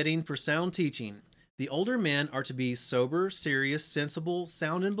what is fitting for sound teaching. The older men are to be sober, serious, sensible,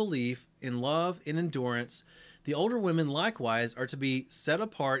 sound in belief, in love, in endurance. The older women likewise are to be set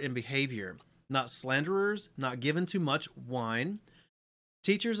apart in behavior, not slanderers, not given to much wine,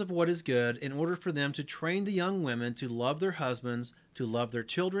 teachers of what is good, in order for them to train the young women to love their husbands, to love their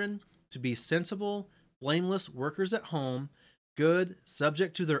children, to be sensible, blameless workers at home, good,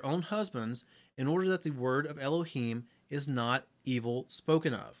 subject to their own husbands, in order that the word of Elohim is not evil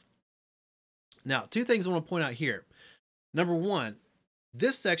spoken of. Now, two things I want to point out here. Number one,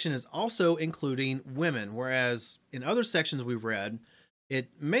 this section is also including women, whereas in other sections we've read, it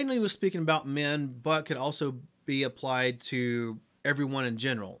mainly was speaking about men, but could also be applied to everyone in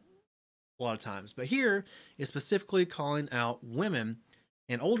general a lot of times. But here is specifically calling out women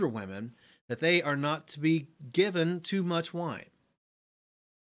and older women that they are not to be given too much wine.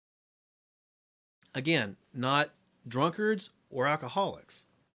 Again, not drunkards or alcoholics.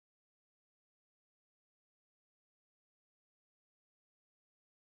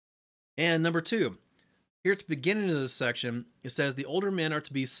 And number two, here at the beginning of this section, it says the older men are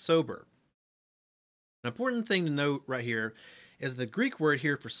to be sober. An important thing to note right here is the Greek word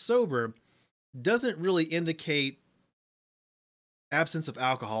here for sober doesn't really indicate absence of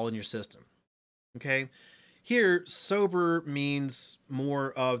alcohol in your system. Okay? Here, sober means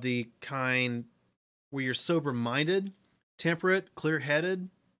more of the kind where you're sober-minded, temperate, clear-headed,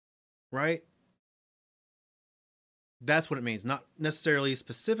 right? That's what it means, not necessarily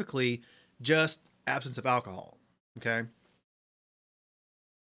specifically just absence of alcohol. Okay?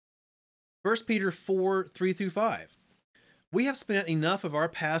 1 Peter 4 3 through 5. We have spent enough of our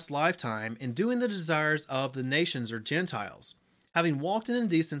past lifetime in doing the desires of the nations or Gentiles, having walked in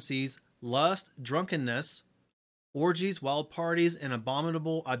indecencies, lust, drunkenness, orgies, wild parties, and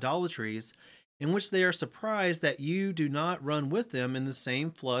abominable idolatries, in which they are surprised that you do not run with them in the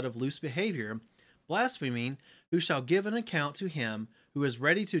same flood of loose behavior, blaspheming, who shall give an account to him who is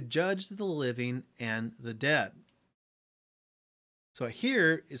ready to judge the living and the dead. So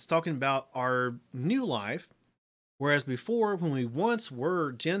here it's talking about our new life, whereas before, when we once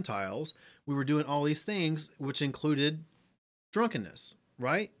were Gentiles, we were doing all these things, which included drunkenness,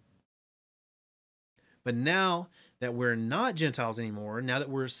 right? But now that we're not Gentiles anymore, now that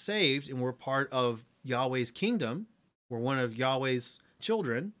we're saved and we're part of Yahweh's kingdom, we're one of Yahweh's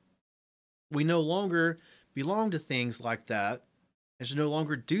children, we no longer belong to things like that and should no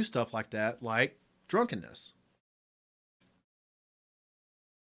longer do stuff like that, like drunkenness.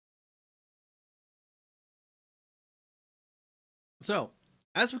 So,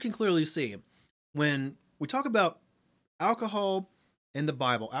 as we can clearly see, when we talk about alcohol in the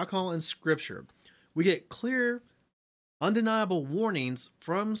Bible, alcohol in Scripture, we get clear, undeniable warnings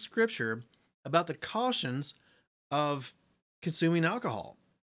from Scripture about the cautions of consuming alcohol,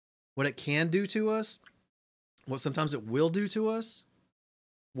 what it can do to us, what sometimes it will do to us,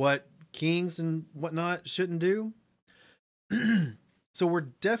 what kings and whatnot shouldn't do. So we're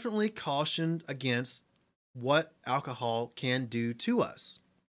definitely cautioned against what alcohol can do to us.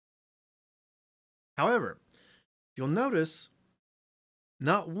 However, you'll notice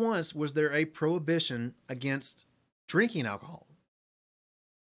Not once was there a prohibition against drinking alcohol.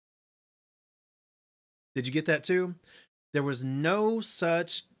 Did you get that too? There was no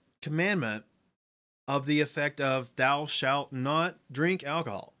such commandment of the effect of thou shalt not drink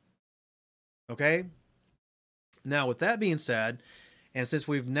alcohol. Okay? Now, with that being said, and since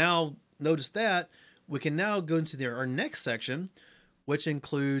we've now noticed that, we can now go into our next section, which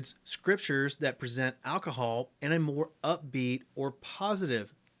includes scriptures that present alcohol in a more upbeat or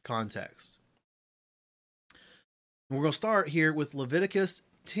positive context. And we're going to start here with Leviticus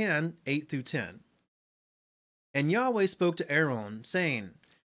 10, 8 through 10. And Yahweh spoke to Aaron, saying,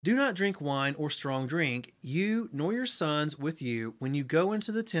 do not drink wine or strong drink, you nor your sons with you, when you go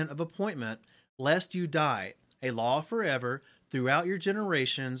into the tent of appointment, lest you die, a law forever throughout your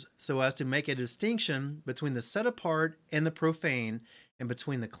generations, so as to make a distinction between the set apart and the profane, and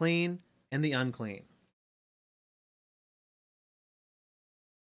between the clean and the unclean.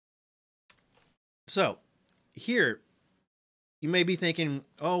 So, here, you may be thinking,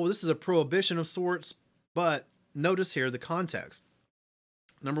 oh, this is a prohibition of sorts, but notice here the context.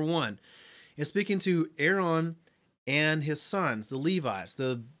 Number one, it's speaking to Aaron and his sons, the Levites,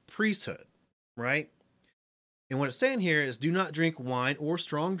 the priesthood, right? And what it's saying here is do not drink wine or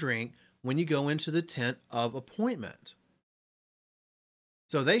strong drink when you go into the tent of appointment.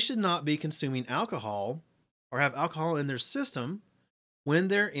 So they should not be consuming alcohol or have alcohol in their system when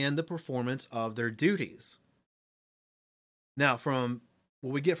they're in the performance of their duties. Now, from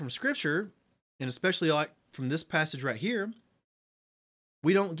what we get from Scripture, and especially like from this passage right here,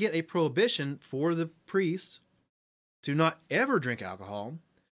 we don't get a prohibition for the priests to not ever drink alcohol,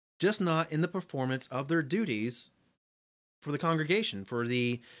 just not in the performance of their duties for the congregation, for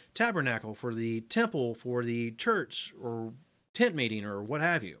the tabernacle, for the temple, for the church, or tent meeting, or what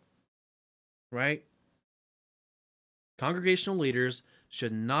have you. Right? Congregational leaders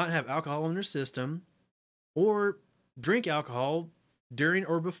should not have alcohol in their system or drink alcohol during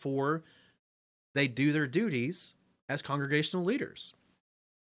or before they do their duties as congregational leaders.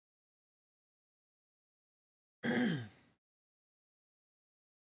 And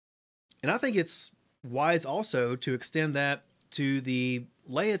I think it's wise also to extend that to the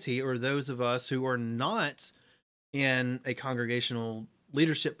laity or those of us who are not in a congregational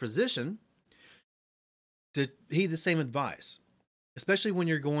leadership position to heed the same advice, especially when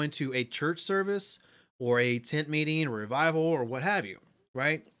you're going to a church service or a tent meeting or revival or what have you,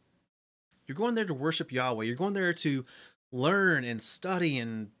 right? You're going there to worship Yahweh. You're going there to learn and study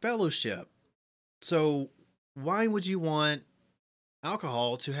and fellowship. So why would you want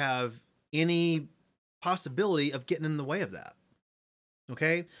alcohol to have any possibility of getting in the way of that?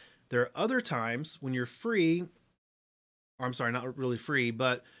 Okay? There are other times when you're free, or I'm sorry, not really free,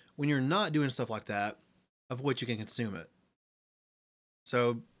 but when you're not doing stuff like that, of which you can consume it.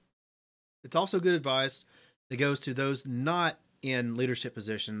 So it's also good advice that goes to those not in leadership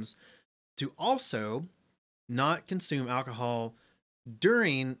positions to also not consume alcohol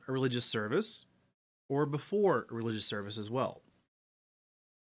during a religious service or before a religious service as well.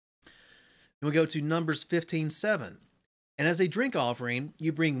 Then we go to Numbers 15:7. And as a drink offering,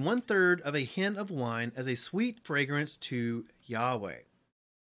 you bring 1/3 of a hin of wine as a sweet fragrance to Yahweh.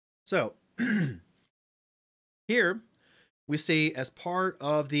 So, here we see as part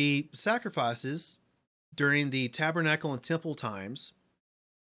of the sacrifices during the tabernacle and temple times,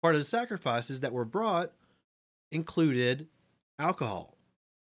 part of the sacrifices that were brought included alcohol.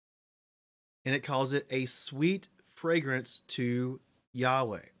 And it calls it a sweet fragrance to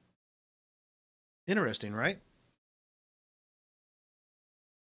Yahweh. Interesting, right?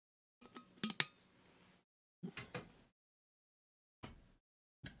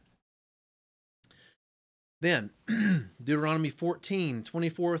 Then, Deuteronomy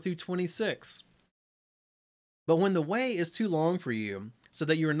 14:24 through 26. But when the way is too long for you, so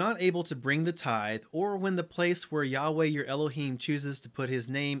that you are not able to bring the tithe, or when the place where Yahweh your Elohim chooses to put his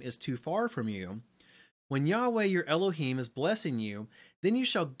name is too far from you, when Yahweh your Elohim is blessing you, then you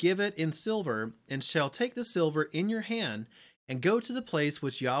shall give it in silver, and shall take the silver in your hand, and go to the place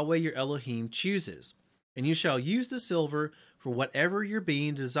which Yahweh your Elohim chooses. And you shall use the silver for whatever your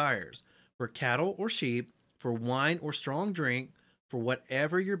being desires, for cattle or sheep, for wine or strong drink, for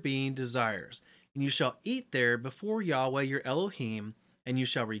whatever your being desires. And you shall eat there before Yahweh your Elohim, and you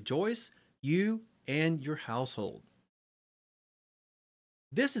shall rejoice, you and your household.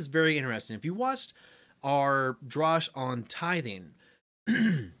 This is very interesting. If you watched our drosh on tithing,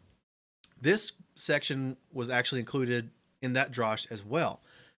 this section was actually included in that drosh as well,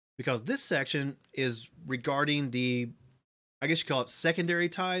 because this section is regarding the, I guess you call it secondary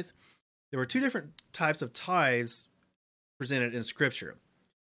tithe. There were two different types of tithes presented in Scripture.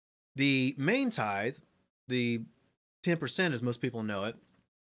 The main tithe, the 10%, as most people know it,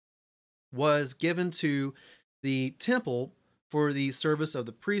 was given to the temple for the service of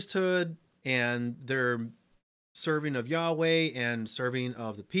the priesthood and their serving of Yahweh and serving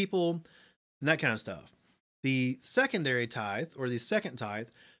of the people and that kind of stuff. The secondary tithe, or the second tithe,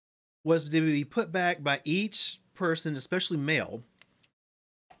 was to be put back by each person, especially male,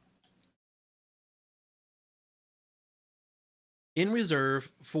 in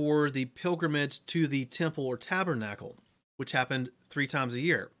reserve for the pilgrimage to the temple or tabernacle, which happened 3 times a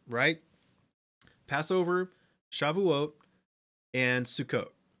year, right? Passover, Shavuot, and Sukkot.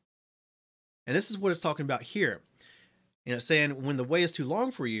 And this is what it's talking about here. And it's saying, when the way is too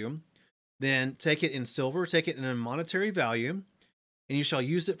long for you, then take it in silver, take it in a monetary value, and you shall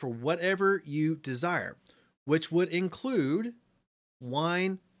use it for whatever you desire, which would include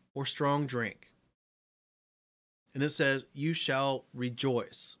wine or strong drink. And it says, you shall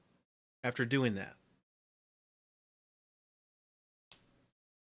rejoice after doing that.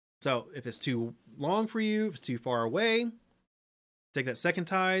 So if it's too long for you, if it's too far away, take that second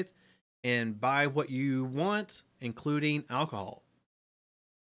tithe and buy what you want, including alcohol.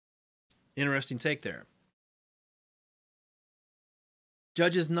 Interesting take there.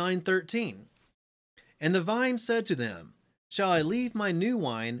 Judges 9:13. And the vine said to them, shall I leave my new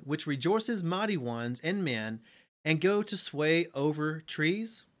wine, which rejoices mighty ones and men, and go to sway over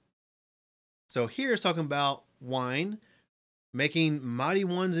trees? So here it's talking about wine making mighty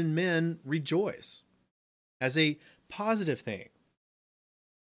ones and men rejoice as a positive thing.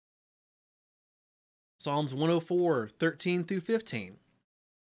 Psalms 104:13-15.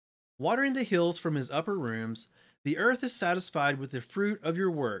 Watering the hills from his upper rooms, the earth is satisfied with the fruit of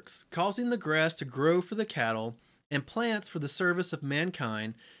your works, causing the grass to grow for the cattle and plants for the service of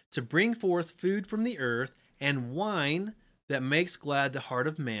mankind, to bring forth food from the earth, and wine that makes glad the heart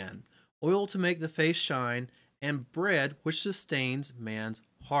of man, oil to make the face shine, and bread which sustains man's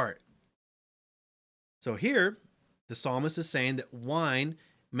heart. So here, the psalmist is saying that wine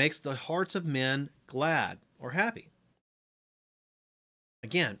makes the hearts of men glad or happy.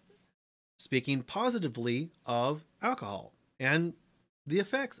 Again, speaking positively of alcohol and the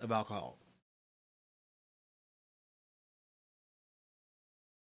effects of alcohol.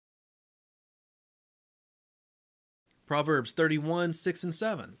 Proverbs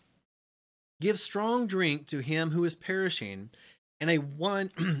 31:6-7. Give strong drink to him who is perishing, and a wine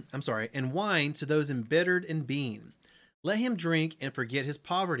and wine to those embittered in being. Let him drink and forget his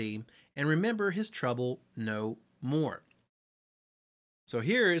poverty, and remember his trouble no more. So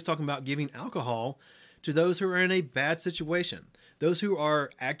here it's talking about giving alcohol to those who are in a bad situation, those who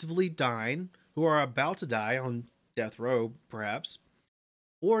are actively dying, who are about to die on death row, perhaps,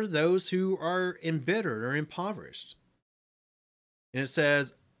 or those who are embittered or impoverished. And it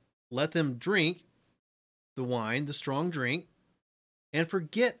says, let them drink the wine, the strong drink, and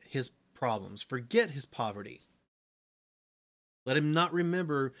forget his problems, forget his poverty. Let him not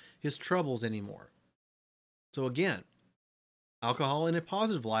remember his troubles anymore. So again, alcohol in a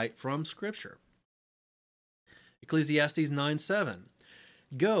positive light from Scripture. Ecclesiastes 9:7.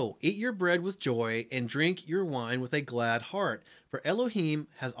 Go, eat your bread with joy, and drink your wine with a glad heart, for Elohim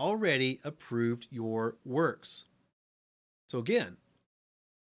has already approved your works. So again,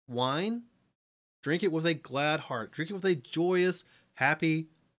 wine, drink it with a glad heart. Drink it with a joyous, happy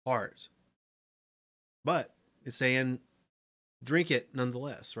heart. But it's saying drink it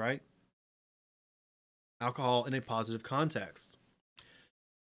nonetheless, right? Alcohol in a positive context.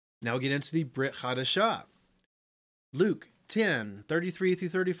 Now we get into the Brit Hadashah. Luke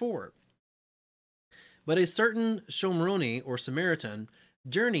 10:33-34. But a certain Shomroni or Samaritan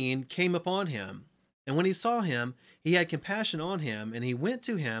journeying came upon him, and when he saw him, he had compassion on him, and he went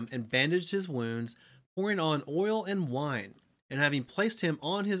to him and bandaged his wounds, pouring on oil and wine. And having placed him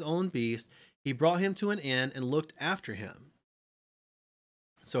on his own beast, he brought him to an inn and looked after him.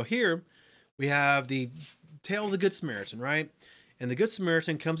 So here we have the tale of the Good Samaritan, right? And the Good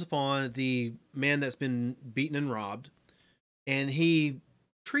Samaritan comes upon the man that's been beaten and robbed, and he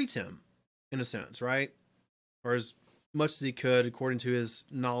treats him in a sense, right? Or as much as he could according to his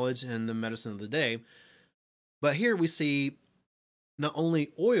knowledge and the medicine of the day. But here we see not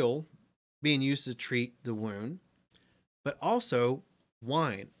only oil being used to treat the wound, but also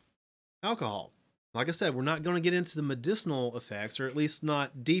wine, alcohol. Like I said, we're not going to get into the medicinal effects, or at least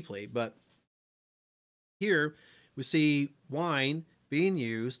not deeply, but here we see wine being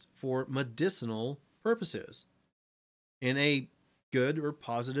used for medicinal purposes in a good or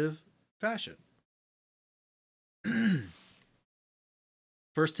positive fashion.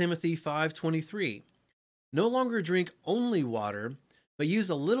 1 Timothy 5:23. No longer drink only water, but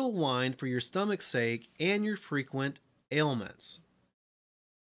use a little wine for your stomach's sake and your frequent ailments.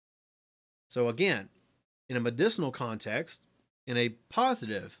 So, again, in a medicinal context, in a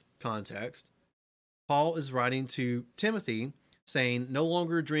positive context, Paul is writing to Timothy saying, no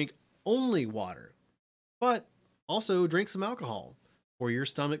longer drink only water, but also drink some alcohol for your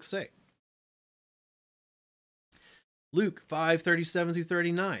stomach's sake. Luke 5:37 through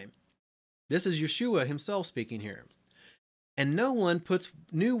 39. This is Yeshua himself speaking here. And no one puts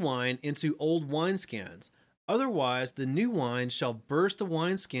new wine into old wineskins. Otherwise, the new wine shall burst the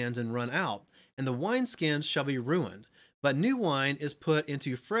wineskins and run out, and the wineskins shall be ruined. But new wine is put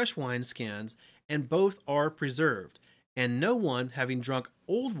into fresh wineskins, and both are preserved. And no one, having drunk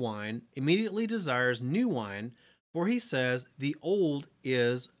old wine, immediately desires new wine, for he says, the old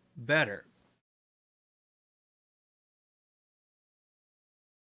is better.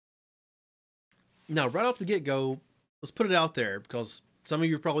 Now, right off the get-go, let's put it out there, because some of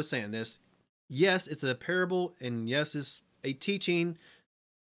you are probably saying this. Yes, it's a parable, and yes, it's a teaching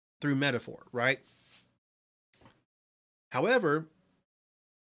through metaphor, right? However,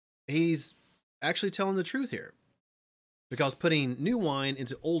 he's actually telling the truth here, because putting new wine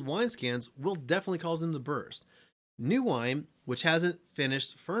into old wineskins will definitely cause them to burst. New wine, which hasn't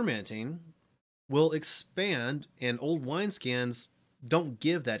finished fermenting, will expand, and old wineskins don't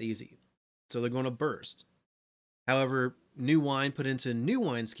give that easy, so they're going to burst. However, new wine put into new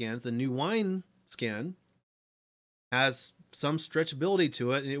wineskins, the new wine skin has some stretchability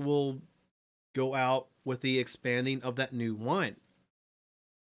to it, and it will go out with the expanding of that new wine.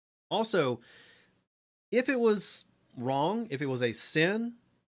 Also, if it was wrong, if it was a sin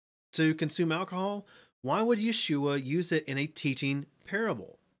to consume alcohol, why would Yeshua use it in a teaching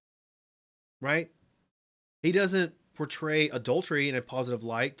parable? Right? He doesn't portray adultery in a positive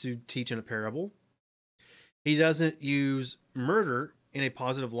light to teach in a parable. He doesn't use murder in a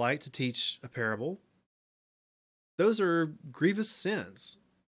positive light to teach a parable. Those are grievous sins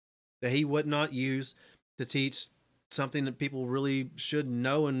that he would not use to teach something that people really should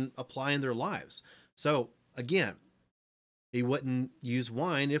know and apply in their lives. So, again, he wouldn't use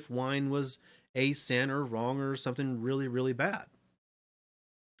wine if wine was a sin or wrong or something really, really bad.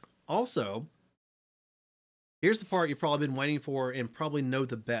 Also, here's the part you've probably been waiting for and probably know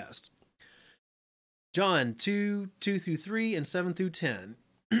the best. John 2:2 through 3 and 7 through 10.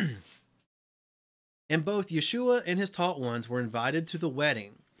 And both Yeshua and his taught ones were invited to the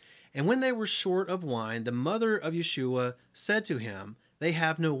wedding. And when they were short of wine, the mother of Yeshua said to him, they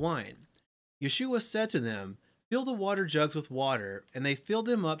have no wine. Yeshua said to them, fill the water jugs with water, and they filled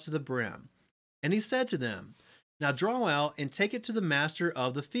them up to the brim. And he said to them, now draw out and take it to the master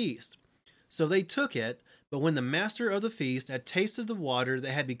of the feast. So they took it, but when the master of the feast had tasted the water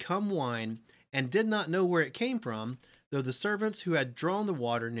that had become wine, and did not know where it came from, though the servants who had drawn the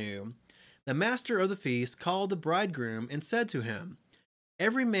water knew, the master of the feast called the bridegroom and said to him,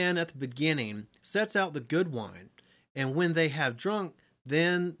 every man at the beginning sets out the good wine, and when they have drunk,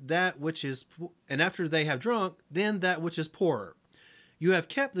 then that which is, and after they have drunk, then that which is poorer. You have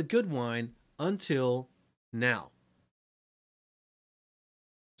kept the good wine until now.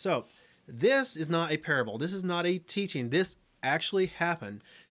 So, this is not a parable. This is not a teaching. This actually happened.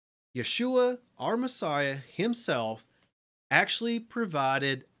 Yeshua, our Messiah himself, actually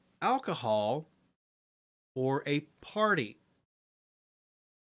provided alcohol for a party.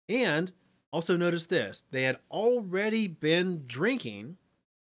 And also notice this, they had already been drinking,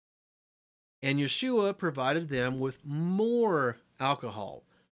 and Yeshua provided them with more alcohol,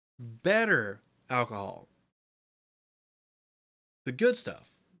 better alcohol. The good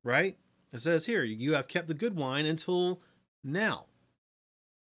stuff, right? It says here, you have kept the good wine until now.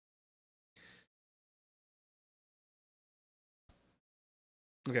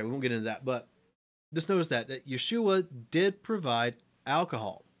 Okay, we won't get into that, but just notice that Yeshua did provide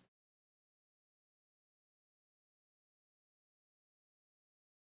alcohol.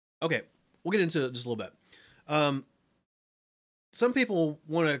 Okay, we'll get into it just a little bit. Some people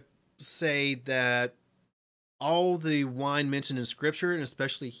want to say that all the wine mentioned in Scripture, and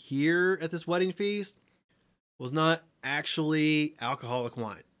especially here at this wedding feast, was not actually alcoholic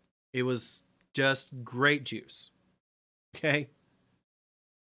wine. It was just grape juice. Okay?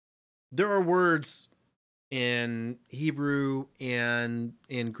 There are words in Hebrew and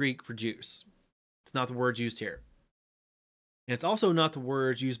in Greek for juice. It's not the word used here. And it's also not the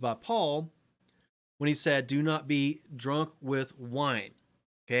words used by Paul when he said, do not be drunk with wine.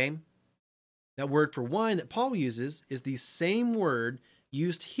 Okay? That word for wine that Paul uses is the same word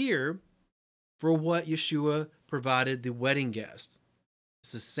used here for what Yeshua provided the wedding guest.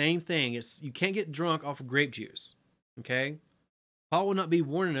 It's the same thing. You can't get drunk off of grape juice. Okay? Paul will not be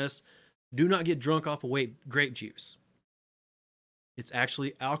warning us, do not get drunk off of grape juice. It's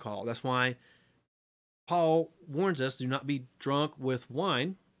actually alcohol. That's why Paul warns us, do not be drunk with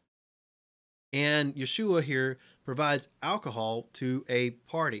wine. And Yeshua here provides alcohol to a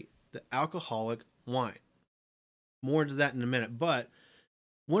party, the alcoholic wine. More into that in a minute, but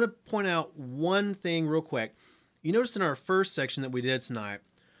I want to point out one thing real quick. You noticed in our first section that we did tonight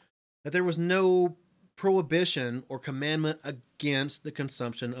that there was no prohibition or commandment against the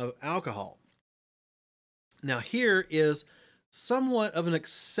consumption of alcohol. Now, here is somewhat of an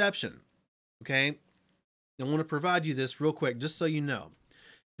exception, okay? I want to provide you this real quick just so you know.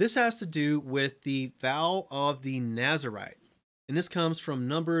 This has to do with the vow of the Nazarite, and this comes from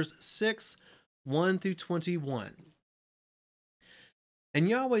Numbers 6, 1 through 21. And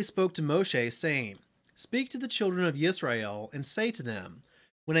Yahweh spoke to Moshe, saying, Speak to the children of Israel, and say to them,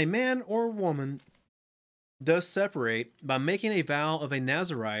 When a man or woman does separate by making a vow of a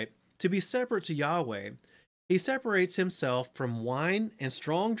Nazarite to be separate to Yahweh, he separates himself from wine and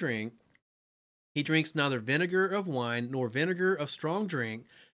strong drink. He drinks neither vinegar of wine nor vinegar of strong drink,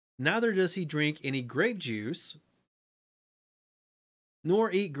 neither does he drink any grape juice,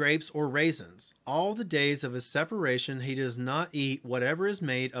 nor eat grapes or raisins. All the days of his separation he does not eat whatever is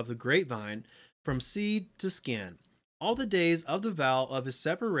made of the grapevine, from seed to skin. All the days of the vow of his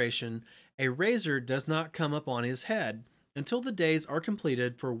separation a razor does not come upon his head, until the days are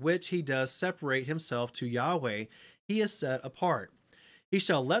completed for which he does separate himself to Yahweh, he is set apart. He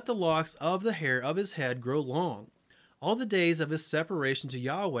shall let the locks of the hair of his head grow long. All the days of his separation to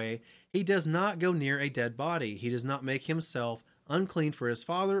Yahweh he does not go near a dead body. He does not make himself unclean for his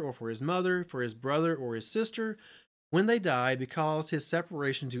father or for his mother, for his brother or his sister, when they die, because his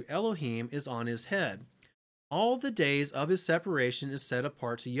separation to Elohim is on his head. All the days of his separation is set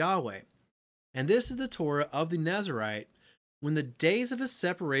apart to Yahweh. And this is the Torah of the Nazarite. When the days of his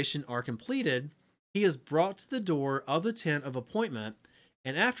separation are completed, he is brought to the door of the tent of appointment,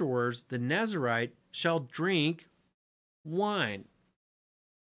 and afterwards the Nazarite shall drink wine.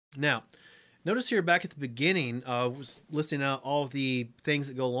 Now, notice here back at the beginning, was listing out all the things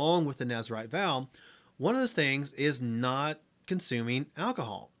that go along with the Nazarite vow. One of those things is not consuming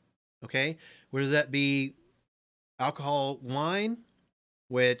alcohol. Okay, whether that be alcohol wine,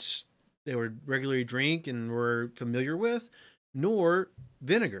 which they would regularly drink and were familiar with, nor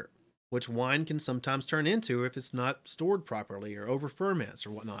vinegar, which wine can sometimes turn into if it's not stored properly or over ferments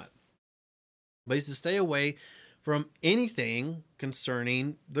or whatnot. But he's to stay away from anything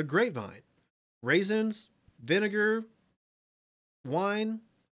concerning the grapevine. Raisins, vinegar, wine,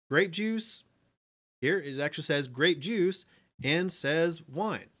 grape juice. Here it actually says grape juice and says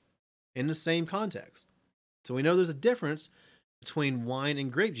wine in the same context. So we know there's a difference between wine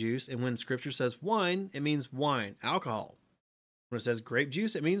and grape juice, and when scripture says wine, it means wine, alcohol. When it says grape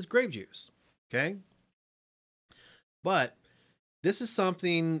juice, it means grape juice. Okay? But this is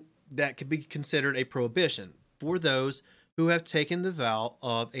something that could be considered a prohibition for those who have taken the vow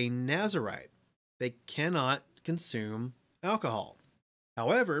of a Nazarite. They cannot consume alcohol.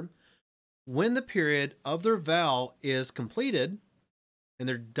 However, when the period of their vow is completed and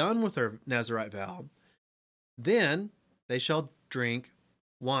they're done with their Nazarite vow, then they shall drink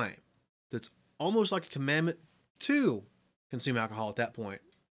wine. That's almost like a commandment to consume alcohol at that point.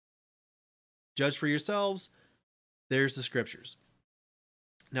 Judge for yourselves. There's the scriptures.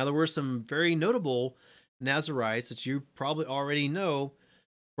 Now, there were some very notable Nazarites that you probably already know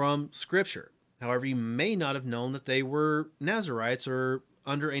from scripture. However, you may not have known that they were Nazarites or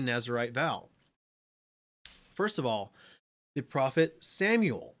under a Nazarite vow. First of all, the prophet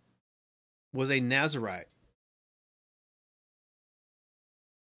Samuel was a Nazarite.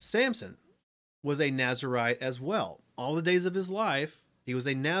 Samson was a Nazarite as well. All the days of his life, he was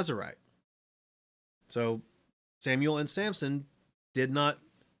a Nazarite. So Samuel and Samson did not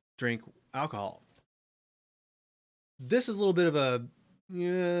drink alcohol. This is a little bit of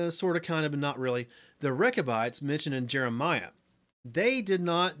a sort of, kind of, but not really. The Rechabites mentioned in Jeremiah, they did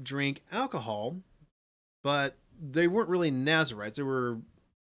not drink alcohol, but they weren't really Nazarites. They were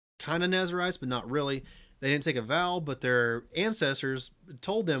kind of Nazarites, but not really. They didn't take a vow, but their ancestors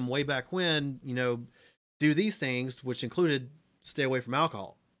told them way back when, do these things, which included stay away from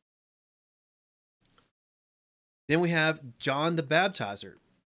alcohol. Then we have John the Baptizer,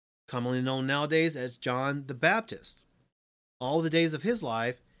 commonly known nowadays as John the Baptist. All the days of his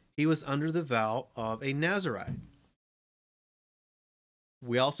life, he was under the vow of a Nazarite.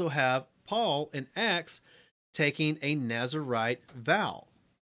 We also have Paul in Acts taking a Nazarite vow.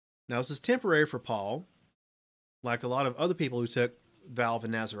 Now, this is temporary for Paul, like a lot of other people who took vow of a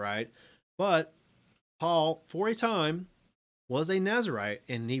Nazarite, but Paul, for a time, was a Nazarite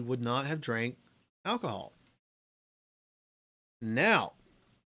and he would not have drank alcohol. Now,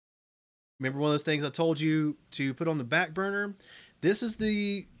 remember one of those things I told you to put on the back burner? This is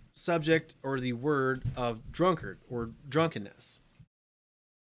the subject or the word of drunkard or drunkenness.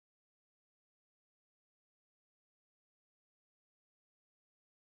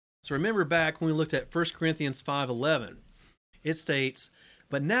 So remember back when we looked at 1 Corinthians 5:11, it states,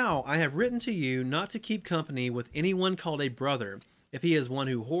 "But now I have written to you not to keep company with anyone called a brother, if he is one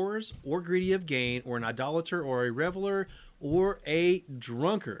who whores, or greedy of gain, or an idolater, or a reveler, or a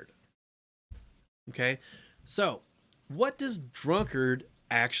drunkard." Okay, so what does drunkard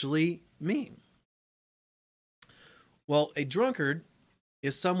actually mean? Well, a drunkard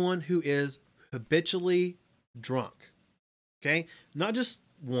is someone who is habitually drunk. Okay, not just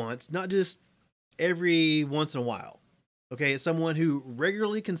once, not just every once in a while. Okay, it's someone who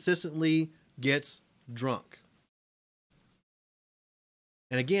regularly, consistently gets drunk.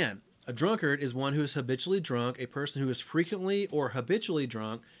 And again, a drunkard is one who is habitually drunk, a person who is frequently or habitually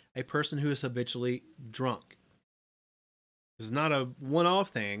drunk, a person who is habitually drunk. This is not a one off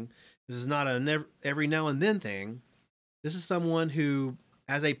thing. This is not a every now and then thing. This is someone who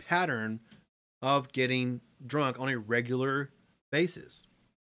has a pattern of getting drunk on a regular basis.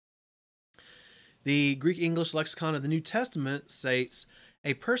 The Greek English lexicon of the New Testament states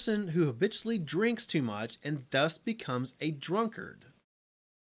a person who habitually drinks too much and thus becomes a drunkard.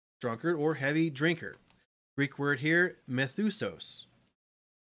 Drunkard or heavy drinker. Greek word here, methusos.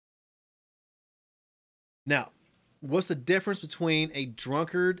 Now, what's the difference between a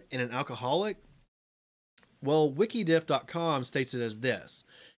drunkard and an alcoholic? Well, wikidiff.com states it as this.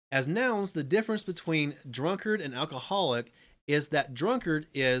 As nouns, the difference between drunkard and alcoholic is that drunkard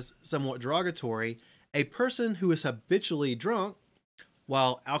is somewhat derogatory, a person who is habitually drunk,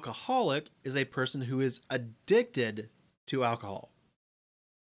 while alcoholic is a person who is addicted to alcohol.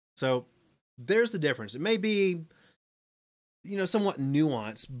 So there's the difference. It may be, somewhat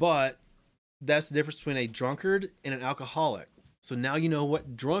nuanced, but that's the difference between a drunkard and an alcoholic. So now you know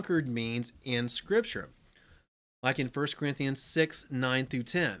what drunkard means in Scripture, like in 1 Corinthians 6, 9 through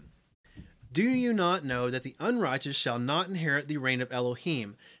 10. Do you not know that the unrighteous shall not inherit the reign of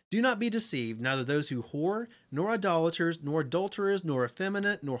Elohim? Do not be deceived, neither those who whore, nor idolaters, nor adulterers, nor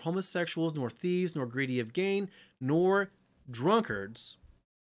effeminate, nor homosexuals, nor thieves, nor greedy of gain, nor drunkards,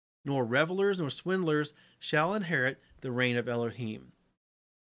 nor revelers, nor swindlers shall inherit the reign of Elohim.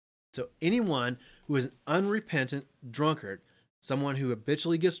 So anyone who is an unrepentant drunkard, someone who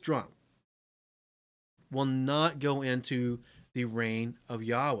habitually gets drunk, will not go into the reign of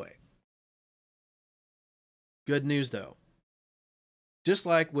Yahweh. Good news though. Just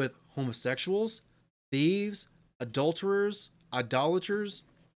like with homosexuals, thieves, adulterers, idolaters,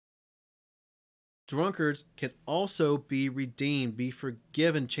 drunkards can also be redeemed, be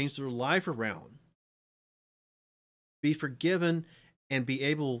forgiven, change their life around, be forgiven, and be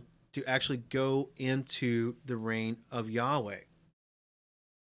able to actually go into the reign of Yahweh.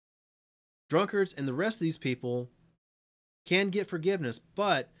 Drunkards and the rest of these people can get forgiveness,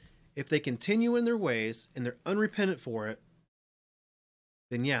 but if they continue in their ways and they're unrepentant for it,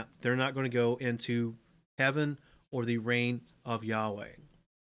 then yeah, they're not going to go into heaven or the reign of Yahweh.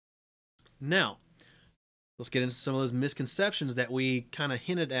 Now, let's get into some of those misconceptions that we kind of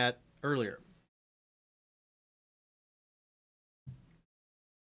hinted at earlier.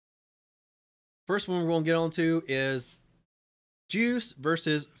 First one we're going to get on to is juice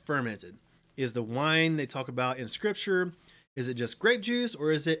versus fermented. Is the wine they talk about in Scripture, is it just grape juice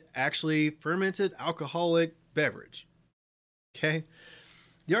or is it actually fermented alcoholic beverage? Okay.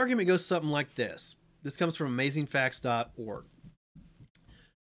 The argument goes something like this. This comes from amazingfacts.org.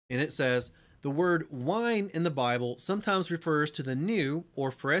 And it says, the word wine in the Bible sometimes refers to the new or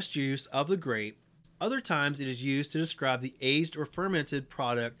fresh juice of the grape. Other times it is used to describe the aged or fermented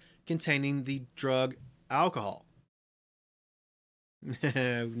product containing the drug alcohol.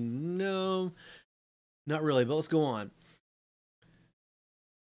 No, not really, but let's go on.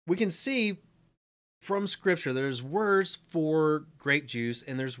 We can see from Scripture there's words for grape juice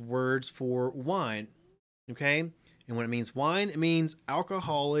and there's words for wine. Okay? And when it means wine, it means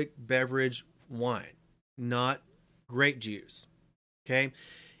alcoholic beverage wine, not grape juice. Okay?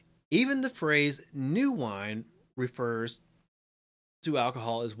 Even the phrase new wine refers to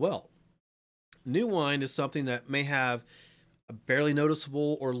alcohol as well. New wine is something that may have a barely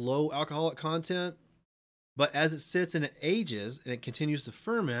noticeable or low alcoholic content, but as it sits and it ages and it continues to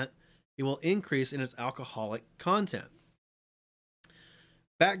ferment, it will increase in its alcoholic content.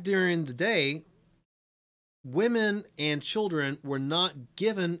 Back during the day, women and children were not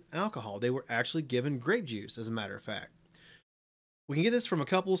given alcohol. They were actually given grape juice, as a matter of fact. We can get this from a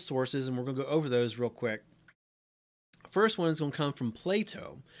couple of sources, and we're going to go over those real quick. First one is going to come from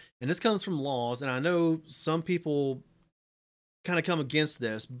Plato, and this comes from Laws, and I know some people kind of come against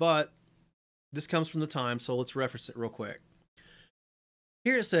this, but this comes from the time, so let's reference it real quick.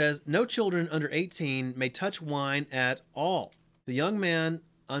 Here it says, no children under 18 may touch wine at all. The young man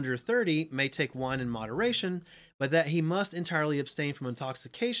under 30 may take wine in moderation, but that he must entirely abstain from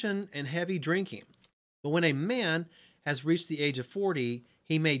intoxication and heavy drinking. But when a man has reached the age of 40,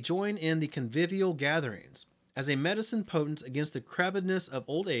 he may join in the convivial gatherings, as a medicine potent against the crabbedness of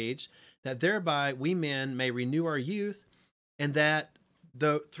old age, that thereby we men may renew our youth, and that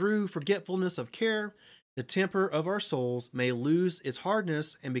through forgetfulness of care, the temper of our souls may lose its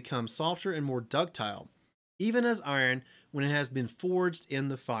hardness and become softer and more ductile, even as iron when it has been forged in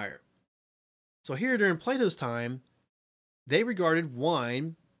the fire. So here during Plato's time, they regarded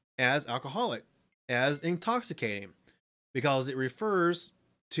wine as alcoholic, as intoxicating, because it refers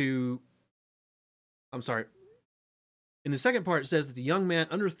to, in the second part, it says that the young man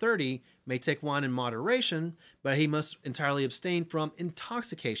under 30 may take wine in moderation, but he must entirely abstain from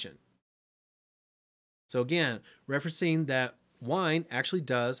intoxication. So again, referencing that wine actually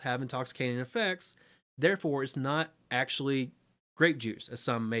does have intoxicating effects, therefore it's not actually grape juice, as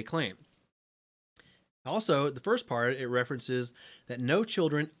some may claim. Also, the first part, it references that no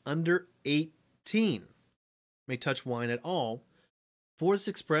children under 18 may touch wine at all for this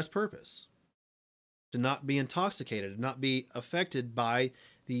express purpose: to not be intoxicated, to not be affected by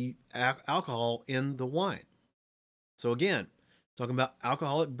the alcohol in the wine. So again, talking about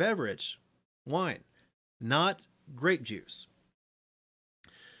alcoholic beverage, wine, not grape juice.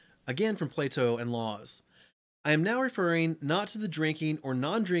 Again from Plato and Laws. I am now referring not to the drinking or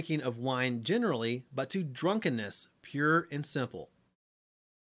non-drinking of wine generally, but to drunkenness, pure and simple.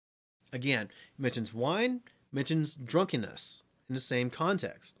 Again, mentions wine, mentions drunkenness in the same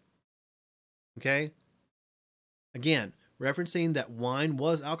context. Okay? Again, referencing that wine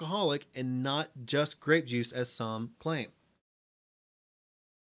was alcoholic and not just grape juice as some claim.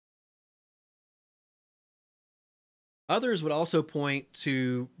 Others would also point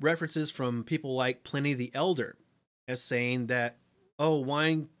to references from people like Pliny the Elder as saying that, oh,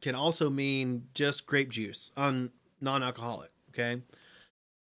 wine can also mean just grape juice, non-alcoholic, okay?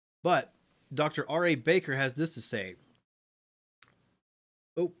 But Dr. R.A. Baker has this to say.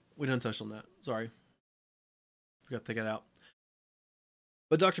 Oh, we didn't touch on that. Sorry. Forgot to take it out.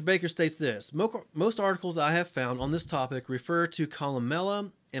 But Dr. Baker states this: most articles I have found on this topic refer to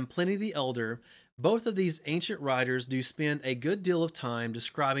Columella and Pliny the Elder. Both of these ancient writers do spend a good deal of time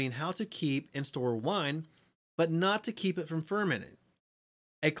describing how to keep and store wine, but not to keep it from fermenting.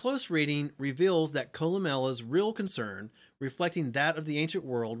 A close reading reveals that Columella's real concern, reflecting that of the ancient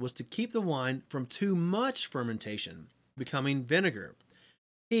world, was to keep the wine from too much fermentation, becoming vinegar.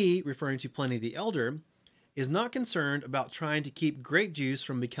 He, referring to Pliny the Elder, is not concerned about trying to keep grape juice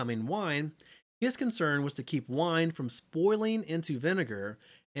from becoming wine. His concern was to keep wine from spoiling into vinegar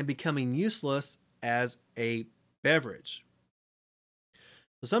and becoming useless as a beverage.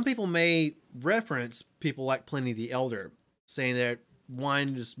 So some people may reference people like Pliny the Elder, saying that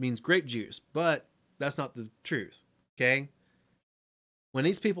wine just means grape juice, but that's not the truth, okay? When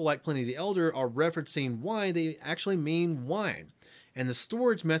these people like Pliny the Elder are referencing wine, they actually mean wine. And the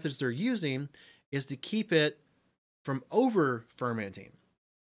storage methods they're using is to keep it from over fermenting,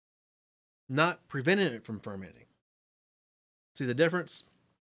 not preventing it from fermenting. See the difference?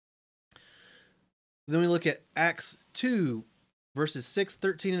 Then we look at Acts 2, verses 6,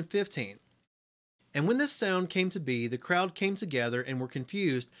 13, and 15. And when this sound came to be, the crowd came together and were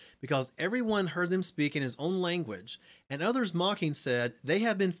confused, because everyone heard them speak in his own language. And others mocking said, they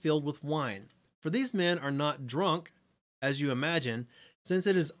have been filled with wine. For these men are not drunk, as you imagine, since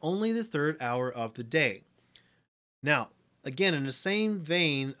it is only the third hour of the day. Now, again, in the same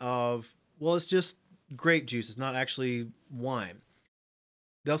vein of, well, it's just grape juice, it's not actually wine.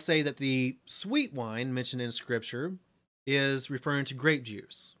 They'll say that the sweet wine mentioned in Scripture is referring to grape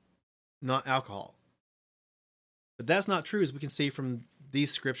juice, not alcohol. But that's not true, as we can see from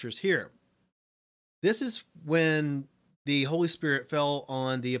these scriptures here. This is when the Holy Spirit fell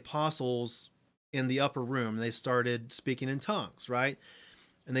on the apostles in the upper room. They started speaking in tongues, right?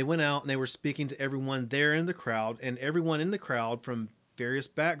 And they went out and they were speaking to everyone there in the crowd, and everyone in the crowd from various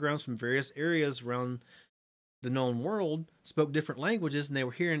backgrounds, from various areas around the known world, spoke different languages, and they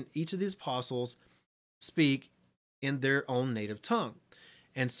were hearing each of these apostles speak in their own native tongue.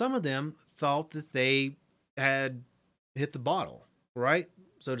 And some of them thought that they had hit the bottle, right?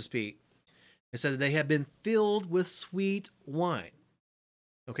 So to speak. They said that they had been filled with sweet wine.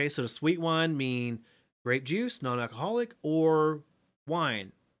 Okay, so the sweet wine mean grape juice, non-alcoholic, or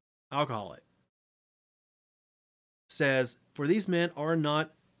wine, alcoholic, says, "For these men are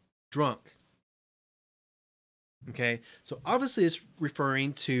not drunk." Okay, so obviously it's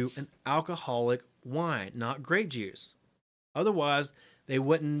referring to an alcoholic wine, not grape juice. Otherwise, they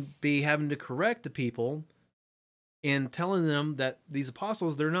wouldn't be having to correct the people in telling them that these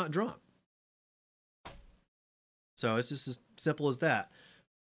apostles, they're not drunk. So it's just as simple as that.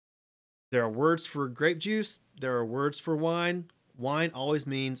 There are words for grape juice, there are words for wine. Wine always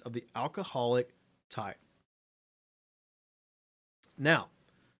means of the alcoholic type. Now,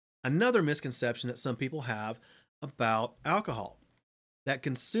 another misconception that some people have about alcohol, that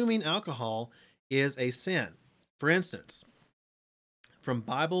consuming alcohol is a sin. For instance, from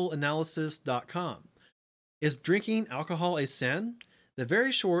BibleAnalysis.com, is drinking alcohol a sin? The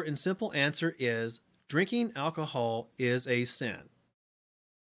very short and simple answer is drinking alcohol is a sin.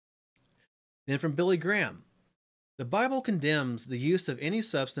 Then from Billy Graham, the Bible condemns the use of any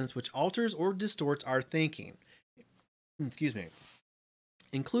substance which alters or distorts our thinking,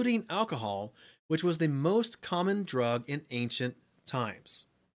 including alcohol, which was the most common drug in ancient times.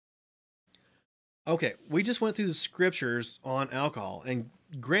 Okay, we just went through the scriptures on alcohol, and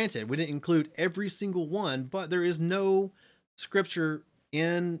granted, we didn't include every single one, but there is no scripture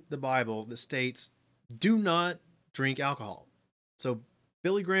in the Bible that states, do not drink alcohol. So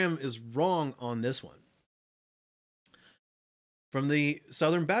Billy Graham is wrong on this one. From the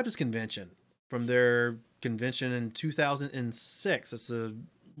Southern Baptist Convention, from their convention in 2006, that's the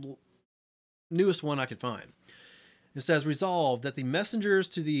newest one I could find. It says, resolved that the messengers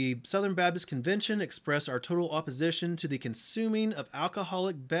to the Southern Baptist Convention express our total opposition to the consuming of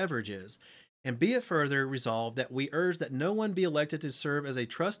alcoholic beverages, and be it further resolved that we urge that no one be elected to serve as a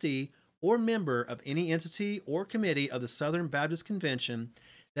trustee or member of any entity or committee of the Southern Baptist Convention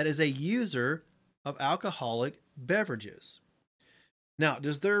that is a user of alcoholic beverages. Now,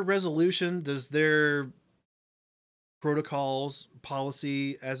 does their resolution, does their protocols,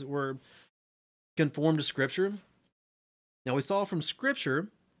 policy, as it were, conform to Scripture? Now, we saw from Scripture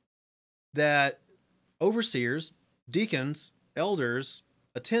that overseers, deacons, elders,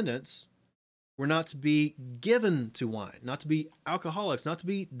 attendants were not to be given to wine, not to be alcoholics, not to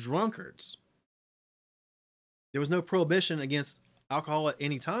be drunkards. There was no prohibition against alcohol at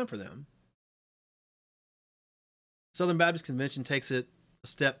any time for them. Southern Baptist Convention takes it a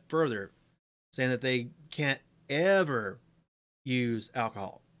step further, saying that they can't ever use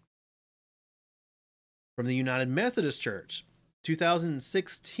alcohol. From the United Methodist Church,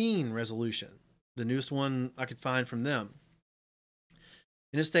 2016 resolution, the newest one I could find from them.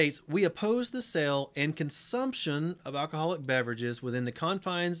 And it states, we oppose the sale and consumption of alcoholic beverages within the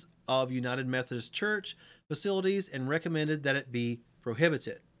confines of United Methodist Church facilities and recommended that it be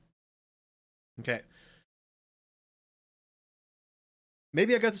prohibited. Okay.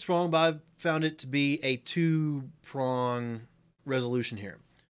 Maybe I got this wrong, but I found it to be a two-prong resolution here.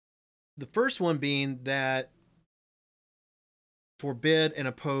 The first one being that forbid and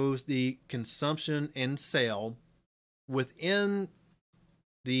oppose the consumption and sale within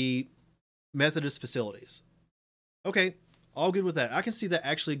the Methodist facilities. Okay, all good with that. I can see that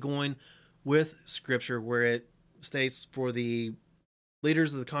actually going with Scripture where it states for the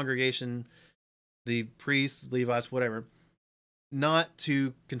leaders of the congregation, the priests, Levites, whatever, not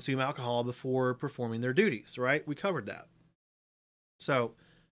to consume alcohol before performing their duties, right? We covered that. So,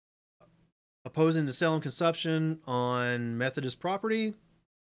 opposing the sale and consumption on Methodist property,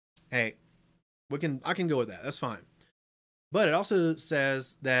 hey, I can go with that. That's fine. But it also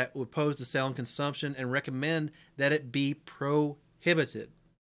says that we oppose the sale and consumption and recommend that it be prohibited.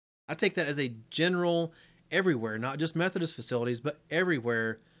 I take that as a general everywhere, not just Methodist facilities, but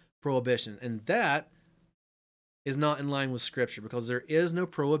everywhere prohibition. And that is not in line with Scripture because there is no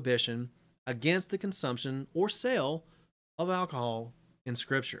prohibition against the consumption or sale of alcohol in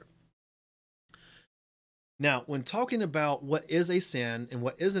Scripture. Now, when talking about what is a sin and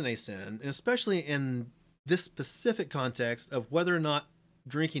what isn't a sin, and especially in this specific context of whether or not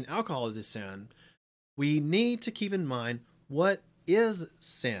drinking alcohol is a sin, we need to keep in mind what is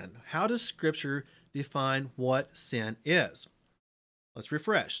sin. How does Scripture define what sin is? Let's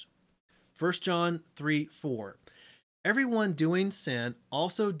refresh. 1 John 3:4. Everyone doing sin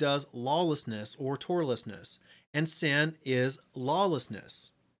also does lawlessness or torlessness, and sin is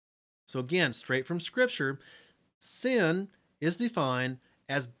lawlessness. So again, straight from Scripture, sin is defined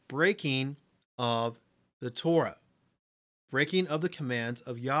as breaking of the Torah, breaking of the commands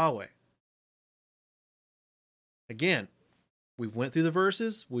of Yahweh. Again, we went through the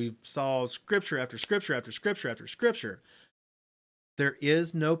verses, we saw Scripture after Scripture after Scripture after Scripture. There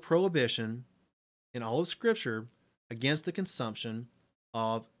is no prohibition in all of Scripture against the consumption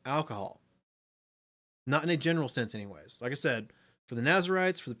of alcohol. Not in a general sense, anyways. Like I said, for the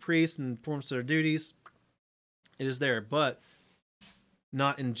Nazarites, for the priests, and performance of their duties, it is there, but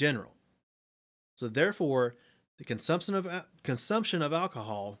not in general. So therefore, the consumption of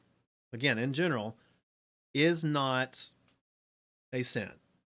alcohol, again in general, is not a sin.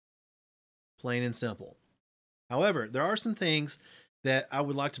 Plain and simple. However, there are some things that I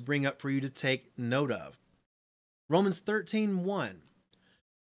would like to bring up for you to take note of. Romans 13:1.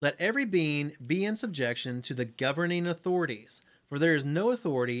 Let every being be in subjection to the governing authorities, for there is no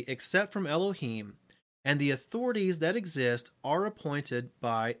authority except from Elohim, and the authorities that exist are appointed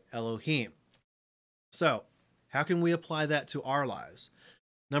by Elohim. So, how can we apply that to our lives?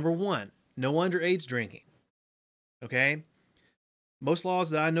 Number one, no underage drinking. Okay? Most laws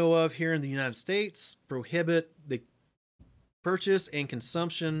that I know of here in the United States prohibit the purchase and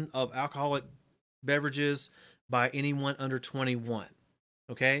consumption of alcoholic beverages by anyone under 21.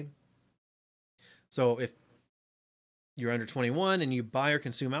 Okay? So if you're under 21 and you buy or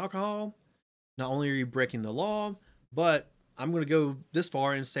consume alcohol, not only are you breaking the law, but I'm going to go this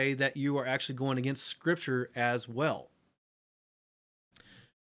far and say that you are actually going against Scripture as well.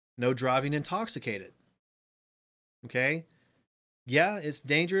 No driving intoxicated. Okay? Yeah, it's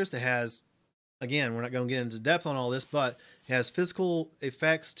dangerous. It has, again, we're not going to get into depth on all this, but it has physical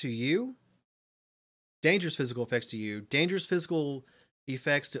effects to you, dangerous physical effects to you, dangerous physical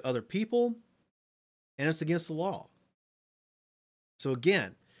effects to other people, and it's against the law. So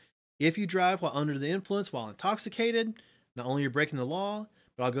again, if you drive while under the influence, while intoxicated, not only are you breaking the law,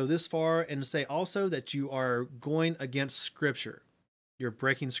 but I'll go this far and say also that you are going against Scripture. You're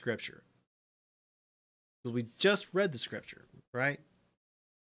breaking Scripture. Because we just read the Scripture, right?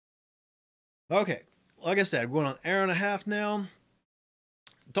 Okay, like I said, we're going on an hour and a half now.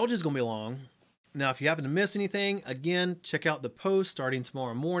 Told you it's going to be long. Now, if you happen to miss anything, again, check out the post starting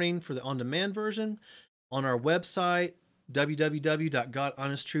tomorrow morning for the on-demand version on our website,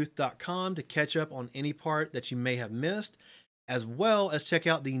 www.godhonesttruth.com, to catch up on any part that you may have missed, as well as check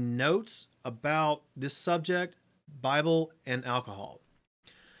out the notes about this subject, Bible and alcohol.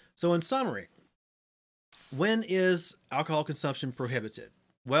 So in summary, when is alcohol consumption prohibited?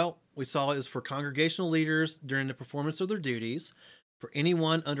 Well, we saw it is for congregational leaders during the performance of their duties, for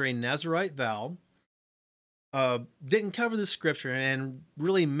anyone under a Nazarite vow. Didn't cover the Scripture and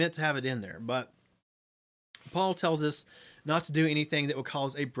really meant to have it in there, but Paul tells us not to do anything that would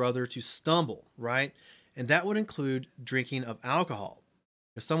cause a brother to stumble, right? And that would include drinking of alcohol.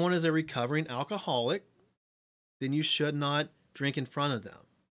 If someone is a recovering alcoholic, then you should not drink in front of them,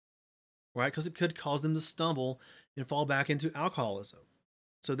 right? Because it could cause them to stumble and fall back into alcoholism.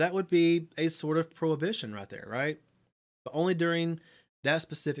 So that would be a sort of prohibition right there, right? But only during that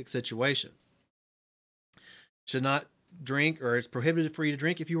specific situation. Should not drink, or it's prohibited for you to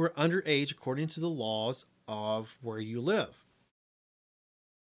drink if you were underage according to the laws of where you live.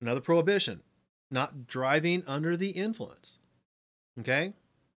 Another prohibition, not driving under the influence. Okay?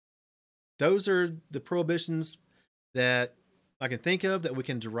 Those are the prohibitions that I can think of that we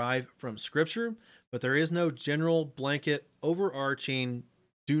can derive from Scripture, but there is no general blanket overarching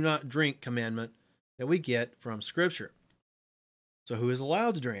do not drink commandment that we get from Scripture. So who is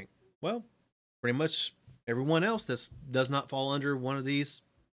allowed to drink? Well, pretty much everyone else that does not fall under one of these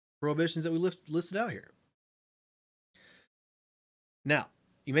prohibitions that we listed out here. Now,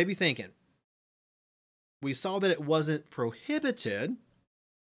 you may be thinking, we saw that it wasn't prohibited,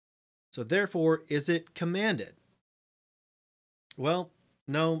 so therefore, is it commanded? Well,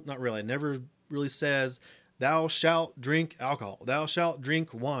 no, not really. It never really says, thou shalt drink alcohol, thou shalt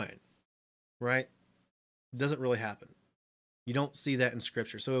drink wine, right? It doesn't really happen. You don't see that in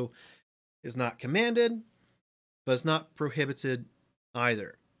Scripture. So it's not commanded, but it's not prohibited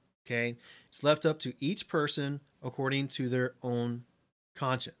either. Okay? It's left up to each person according to their own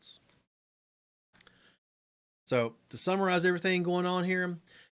conscience. So to summarize everything going on here,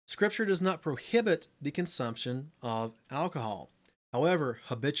 Scripture does not prohibit the consumption of alcohol. However,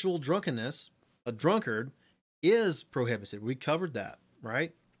 habitual drunkenness, a drunkard, is prohibited. We covered that,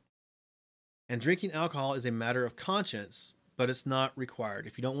 right? And drinking alcohol is a matter of conscience, but it's not required.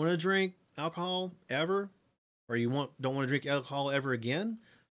 If you don't want to drink alcohol ever, or you don't want to drink alcohol ever again,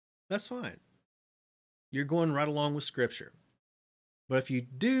 that's fine. You're going right along with Scripture. But if you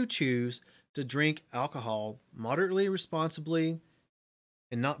do choose to drink alcohol moderately, responsibly,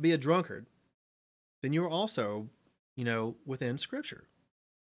 and not be a drunkard, then you're also, within Scripture.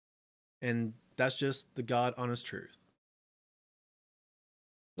 And that's just the God honest truth.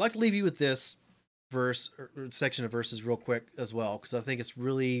 I'd like to leave you with this verse or section of verses real quick as well, because I think it's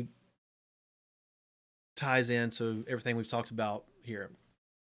really ties into everything we've talked about here.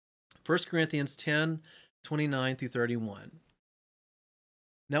 1 Corinthians 10:29 through 31.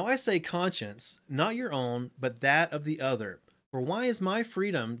 Now I say conscience, not your own, but that of the other. For why is my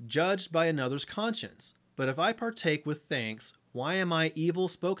freedom judged by another's conscience? But if I partake with thanks, why am I evil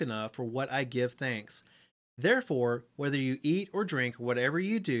spoken of for what I give thanks? Therefore, whether you eat or drink, or whatever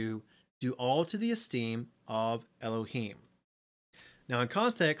you do, do all to the esteem of Elohim. Now, in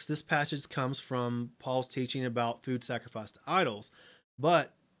context, this passage comes from Paul's teaching about food sacrificed to idols,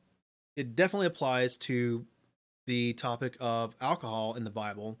 but it definitely applies to the topic of alcohol in the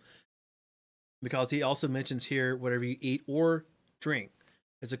Bible, because he also mentions here whatever you eat or drink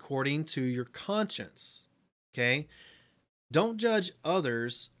is according to your conscience. Okay? Don't judge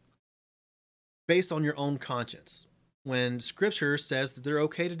others based on your own conscience when Scripture says that they're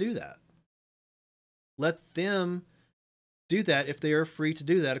okay to do that. Let them do that if they are free to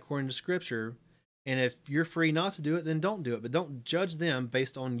do that according to Scripture. And if you're free not to do it, then don't do it. But don't judge them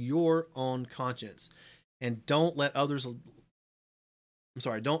based on your own conscience. And don't allow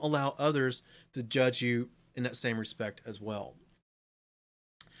others to judge you in that same respect as well.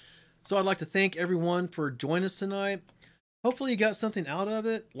 So I'd like to thank everyone for joining us tonight. Hopefully you got something out of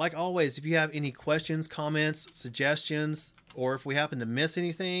it. Like always, if you have any questions, comments, suggestions, or if we happen to miss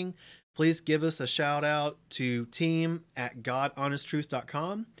anything, please give us a shout out to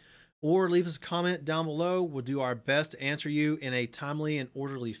team@godhonesttruth.com or leave us a comment down below. We'll do our best to answer you in a timely and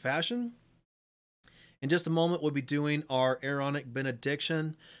orderly fashion. In just a moment, we'll be doing our Aaronic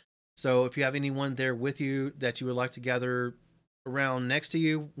benediction. So if you have anyone there with you that you would like to gather around next to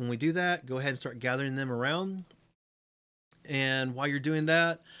you when we do that, go ahead and start gathering them around. And while you're doing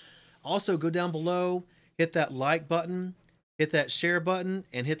that, also go down below, hit that like button, hit that share button,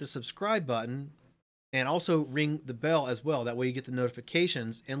 and hit the subscribe button. And also ring the bell as well. That way you get the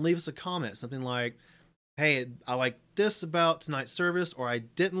notifications, and leave us a comment. Something like, hey, I like this about tonight's service, or I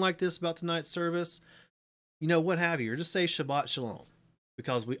didn't like this about tonight's service. You know, what have you. Or just say Shabbat Shalom,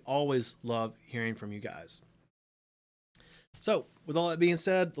 because we always love hearing from you guys. So, with all that being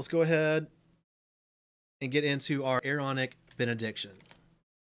said, let's go ahead and get into our Aaronic benediction.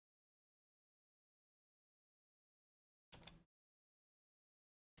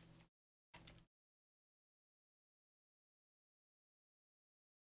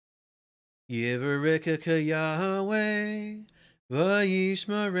 Yivarecheka Yahweh,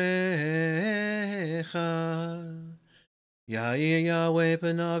 v'yishmerecha. Ya'ir Yahweh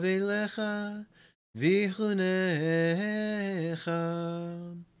panav elecha,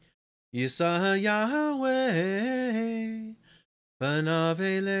 v'chunecha. Yisah Yahweh panav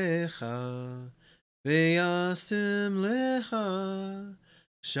elecha, v'yasim lecha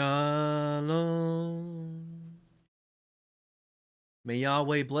shalom. May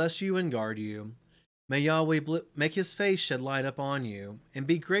Yahweh bless you and guard you. May Yahweh make his face shed light upon you, and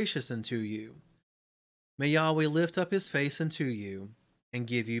be gracious unto you. May Yahweh lift up his face unto you, and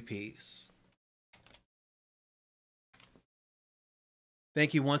give you peace.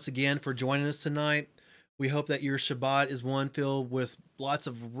 Thank you once again for joining us tonight. We hope that your Shabbat is one filled with lots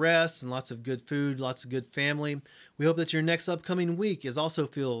of rest and lots of good food, lots of good family. We hope that your next upcoming week is also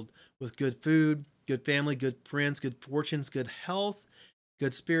filled with good food, good family, good friends, good fortunes, good health,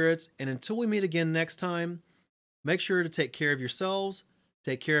 good spirits. And until we meet again next time, make sure to take care of yourselves,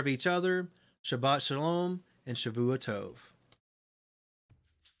 take care of each other. Shabbat Shalom and Shavua Tov.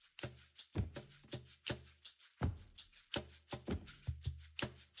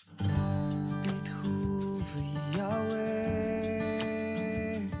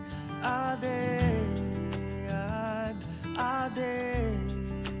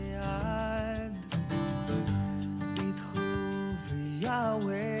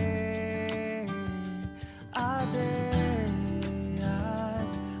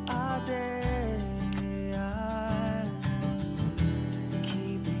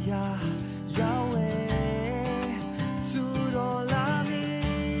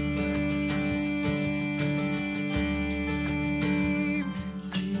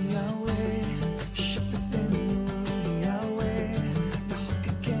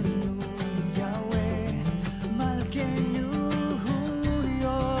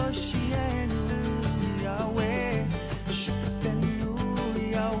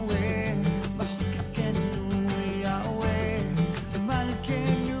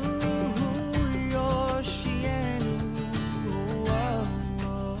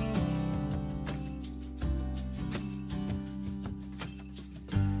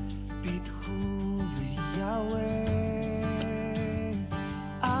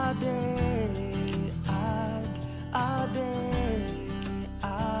 Day